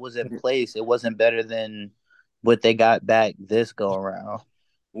deal that was in place, it wasn't better than what they got back this go around.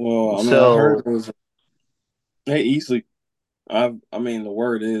 Well, I mean, I heard So it was they easily. I mean, the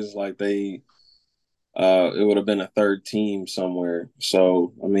word is like they. It would have been a third team somewhere.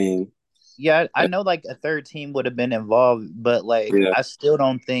 So I mean, yeah, I know like a third team would have been involved, but like yeah, I still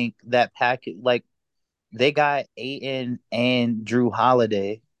don't think that package like they got Aiton and Drew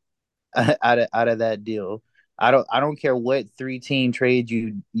Holiday out of that deal. I don't care what 3-team trade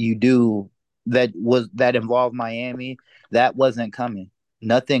you do that involved Miami, that wasn't coming.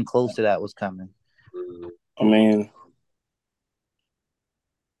 Nothing close to that was coming. I mean,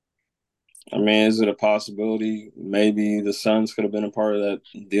 is it a possibility? Maybe the Suns could have been a part of that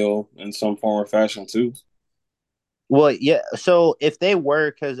deal in some form or fashion too. Well, yeah. So if they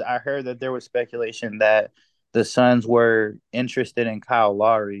were, because I heard that there was speculation that the Suns were interested in Kyle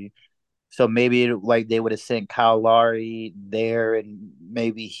Lowry. So maybe like they would have sent Kyle Lowry there and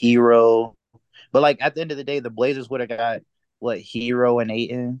maybe Hero. But like at the end of the day, the Blazers would have got what Hero and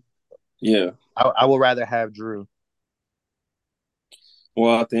Aiton. Yeah. I would rather have Drew.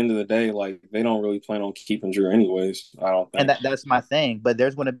 Well, at the end of the day, like they don't really plan on keeping Drew anyways. I don't And think. that's my thing. But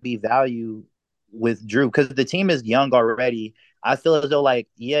there's going to be value with Drew because the team is young already. I feel as though like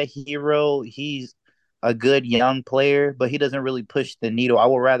yeah, Hero, he's a good young player, but he doesn't really push the needle. I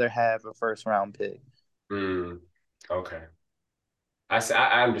would rather have a first round pick. Okay.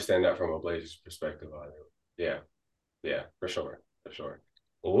 I understand that from a Blazers perspective. Yeah, yeah, for sure, for sure.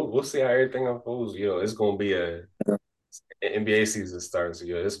 Well, we'll see how everything unfolds. It's gonna be NBA season starting, so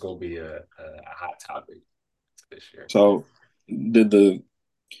it's gonna be a hot topic this year. So, did the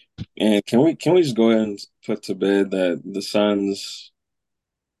and can we just go ahead and put to bed that the Suns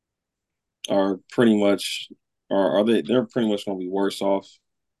are pretty much are they're pretty much going to be worse off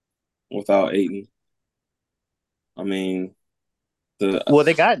without Aiton. I mean, the Well,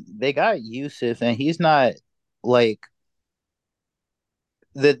 they got Yusuf, and he's not like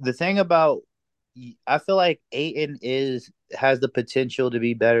the thing about. I feel like Aiton has the potential to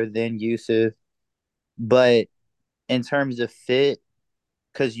be better than Yusuf, but in terms of fit,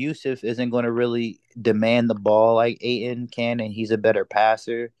 because Yusuf isn't going to really demand the ball like Aiton can, and he's a better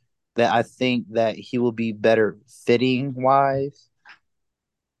passer. That I think that he will be better fitting wise.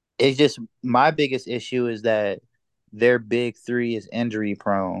 It's just my biggest issue is that their big three is injury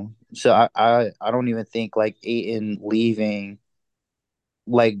prone. So I don't even think like Aiton leaving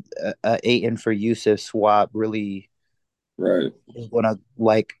like a Ayton for Yusuf swap really Right. is gonna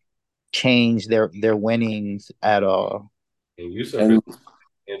like change their winnings at all. And Yusuf is And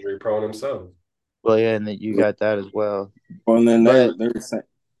injury prone himself. Well, yeah, and then you got that as well. well, and then But they were saying,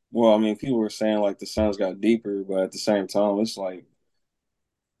 well, I mean, people were saying like the Suns got deeper, but at the same time, it's like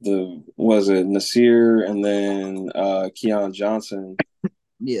the was it Nasir and then Keon Johnson.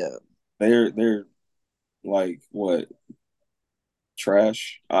 yeah, They're like what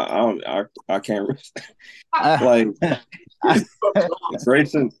trash. I can't like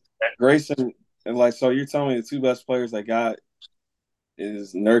Grayson Grayson and like so you're telling me the two best players they got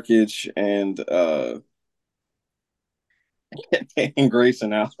is Nurkic and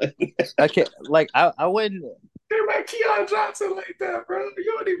Grayson Allen. okay, like I wouldn't. They make Keon Johnson like that, bro. You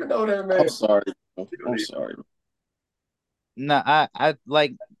don't even know that man. I'm sorry. You don't I'm even- sorry. No, I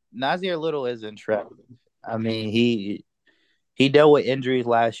like Nazir Little isn't trash. I mean, he dealt with injuries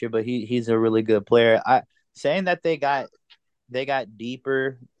last year, but he's a really good player. I saying that they got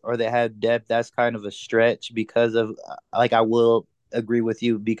deeper or they had depth, that's kind of a stretch because of like I will agree with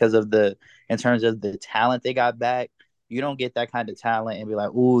you because of the in terms of the talent they got back. You don't get that kind of talent and be like,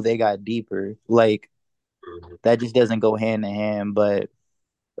 "Ooh, they got deeper." Like that just doesn't go hand in hand. But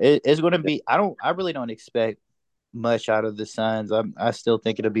it's going to be. I really don't expect much out of the Suns. I still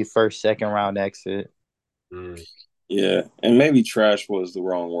think it'll be first, second round exit. Mm. Yeah, and maybe trash was the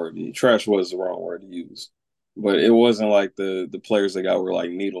wrong word. Trash was the wrong word to use, but it wasn't like the players they got were like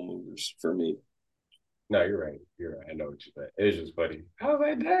needle movers for me. No, you're right. You're right. I know what you meant. It's just funny. I was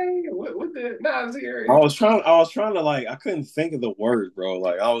like, dang, what the Nazir? I was trying to like I couldn't think of the word, bro.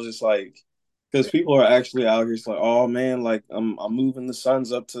 Like I was just like because people are actually out here. It's like, oh man, like I'm moving the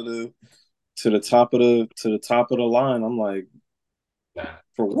Suns up to the top of the line. I'm like, Nah,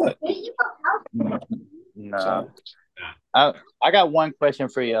 for what? Nah. So I got one question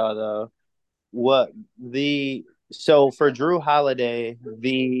for y'all though. What the so for Drew Holiday,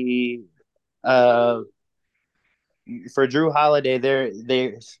 the uh for Drew Holiday,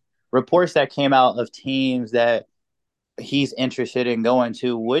 there's reports that came out of teams that he's interested in going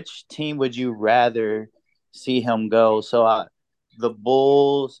to. Which team would you rather see him go? So the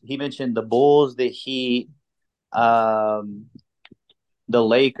Bulls, he mentioned the Bulls, the Heat, um, the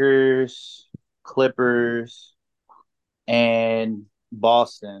Lakers, Clippers, and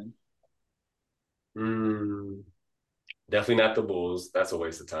Boston. mm, definitely not the Bulls. That's a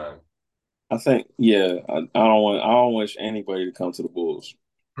waste of time. I think yeah, I don't wish anybody to come to the Bulls.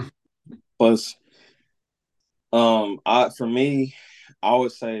 Plus, I for me, I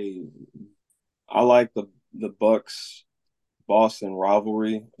would say I like the Bucks Boston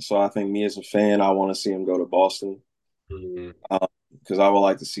rivalry. So I think me as a fan, I want to see him go to Boston Mm. because I would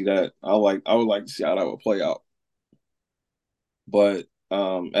like to see that. I would like to see how that would play out. But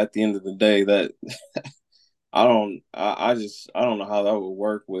at the end of the day, that I don't know how that would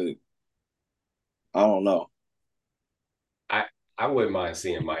work with. I don't know. I I wouldn't mind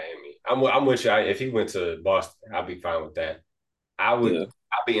seeing Miami. I'm with you. If he went to Boston, I'd be fine with that. Yeah,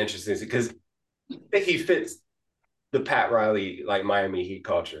 I'd be interested because I think he fits the Pat Riley like Miami Heat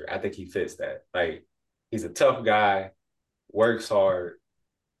culture. I think he fits that. Like he's a tough guy, works hard,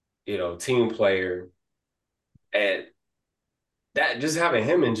 team player, and that just having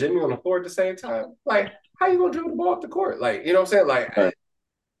him and Jimmy on the floor at the same time, like how you gonna dribble the ball off the court? Like you know what I'm saying? Like right.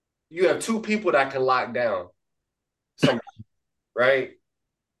 you have two people that can lock down somebody, right?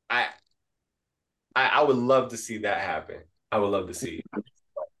 I I would love to see that happen. I would love to see.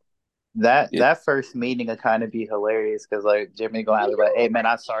 Yeah, That first meeting will kind of be hilarious because like Jimmy gonna have to be like, "Hey man,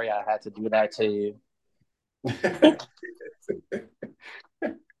 I'm sorry I had to do that to you."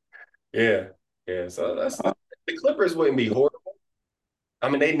 Yeah, yeah. So the Clippers wouldn't be horrible. I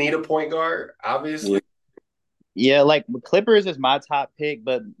mean, they need a point guard, yeah. obviously. Yeah, like Clippers is my top pick,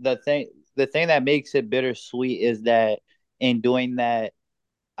 but the thing that makes it bittersweet is that in doing that,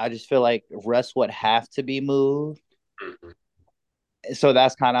 I just feel like Russ would have to be moved. Mhm. So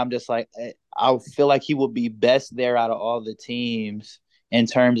that's kind of I'm just like I feel like he would be best there out of all the teams in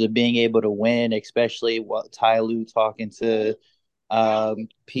terms of being able to win, especially what Ty Lue talking to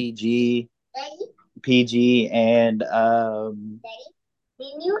PG, PG and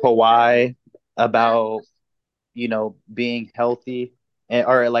Kawhi about being healthy and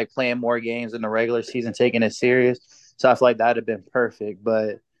or like playing more games in the regular season, taking it serious. So I feel like that'd have been perfect.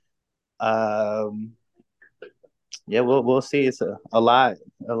 But um, yeah, we'll see. It's a lot.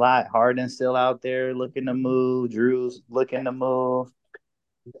 Harden's still out there looking to move. Drew's looking to move.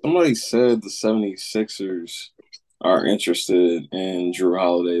 Somebody said the 76ers are interested in Drew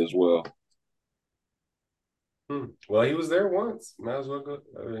Holiday as well. Well, he was there once. Might as well go.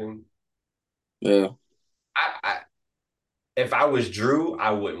 I mean, Yeah. I if I was Drew,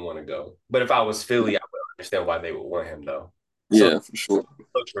 I wouldn't want to go. But if I was Philly, I would understand why they would want him though. So Yeah, for sure.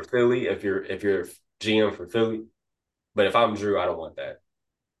 look for Philly if you're GM for Philly. But if I'm Drew, I don't want that.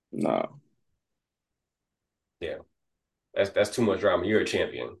 Nah. Yeah. That's too much drama. You're a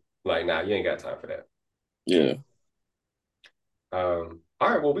champion. Like, nah, you ain't got time for that. Yeah. All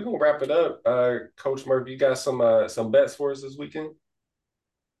right, well, we're gonna wrap it up. Coach Murphy, you got some bets for us this weekend?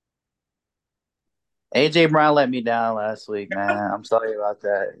 AJ Brown let me down last week, man. I'm sorry about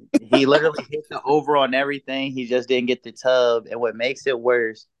that. He literally hit the over on everything. He just didn't get the tub. And what makes it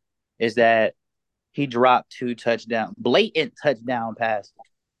worse is that he dropped blatant touchdown passes.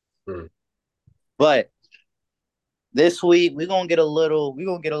 Hmm. But this week we're gonna get a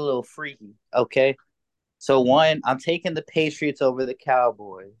little freaky. Okay. So one, I'm taking the Patriots over the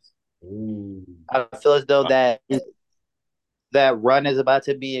Cowboys. Ooh. I feel as though that run is about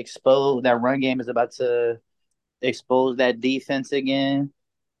to be exposed. That run game is about to expose that defense again.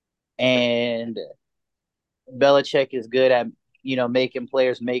 And Belichick is good at making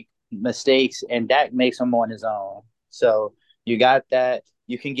players make mistakes, and Dak makes them on his own. So you got that.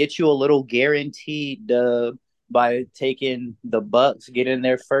 You can get you a little guaranteed dub by taking the Bucks, getting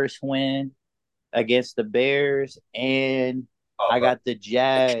their first win against the Bears, and Oh, I bro. got the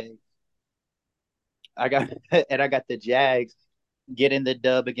Jags. I got the Jags getting the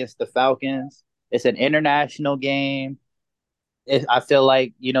dub against the Falcons. It's an international game. I feel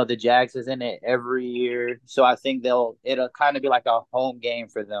like the Jags is in it every year, so I think it'll kind of be like a home game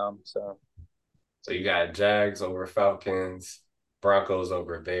for them. So So you got Jags over Falcons, Broncos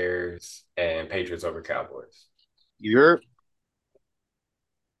over Bears, and Patriots over Cowboys. you're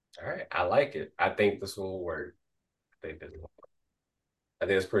All right, I like it. I think this one will work. I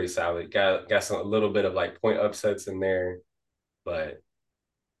think it's pretty solid. Got a little bit of like point upsets in there, but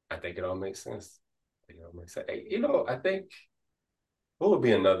I think it all makes sense. I think it all makes sense. Hey, I think what would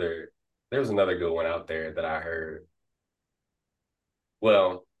be another? There's another good one out there that I heard.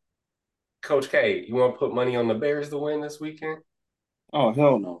 Well, Coach K, you want to put money on the Bears to win this weekend? Oh,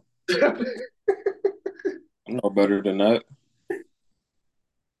 hell no. I know better than that.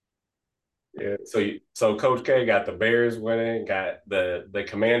 Yeah. So Coach K got the Bears winning, got the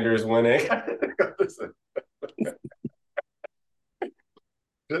Commanders winning.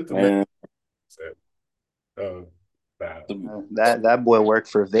 Just to make Man, sense. Oh, nah. that boy worked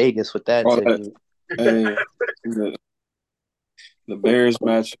for Vegas with that all that, ticket. hey, the Bears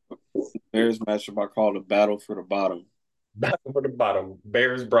matchup I call the battle for the bottom. Battle for the bottom.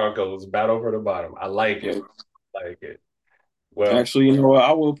 Bears Broncos battle for the bottom. I like it. Yeah. I like it. Well, Actually, you know what?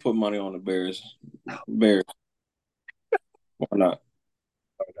 I will put money on the Bears. Bears. Why not?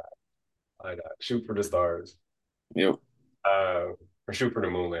 I got shoot for the stars. Yep. Or shoot for the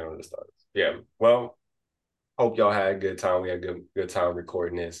moon, land on the stars. Yeah. Well, hope y'all had a good time. We had a good time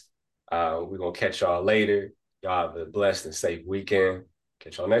recording this. We're gonna catch y'all later. Y'all have a blessed and safe weekend.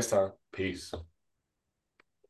 Catch y'all next time. Peace.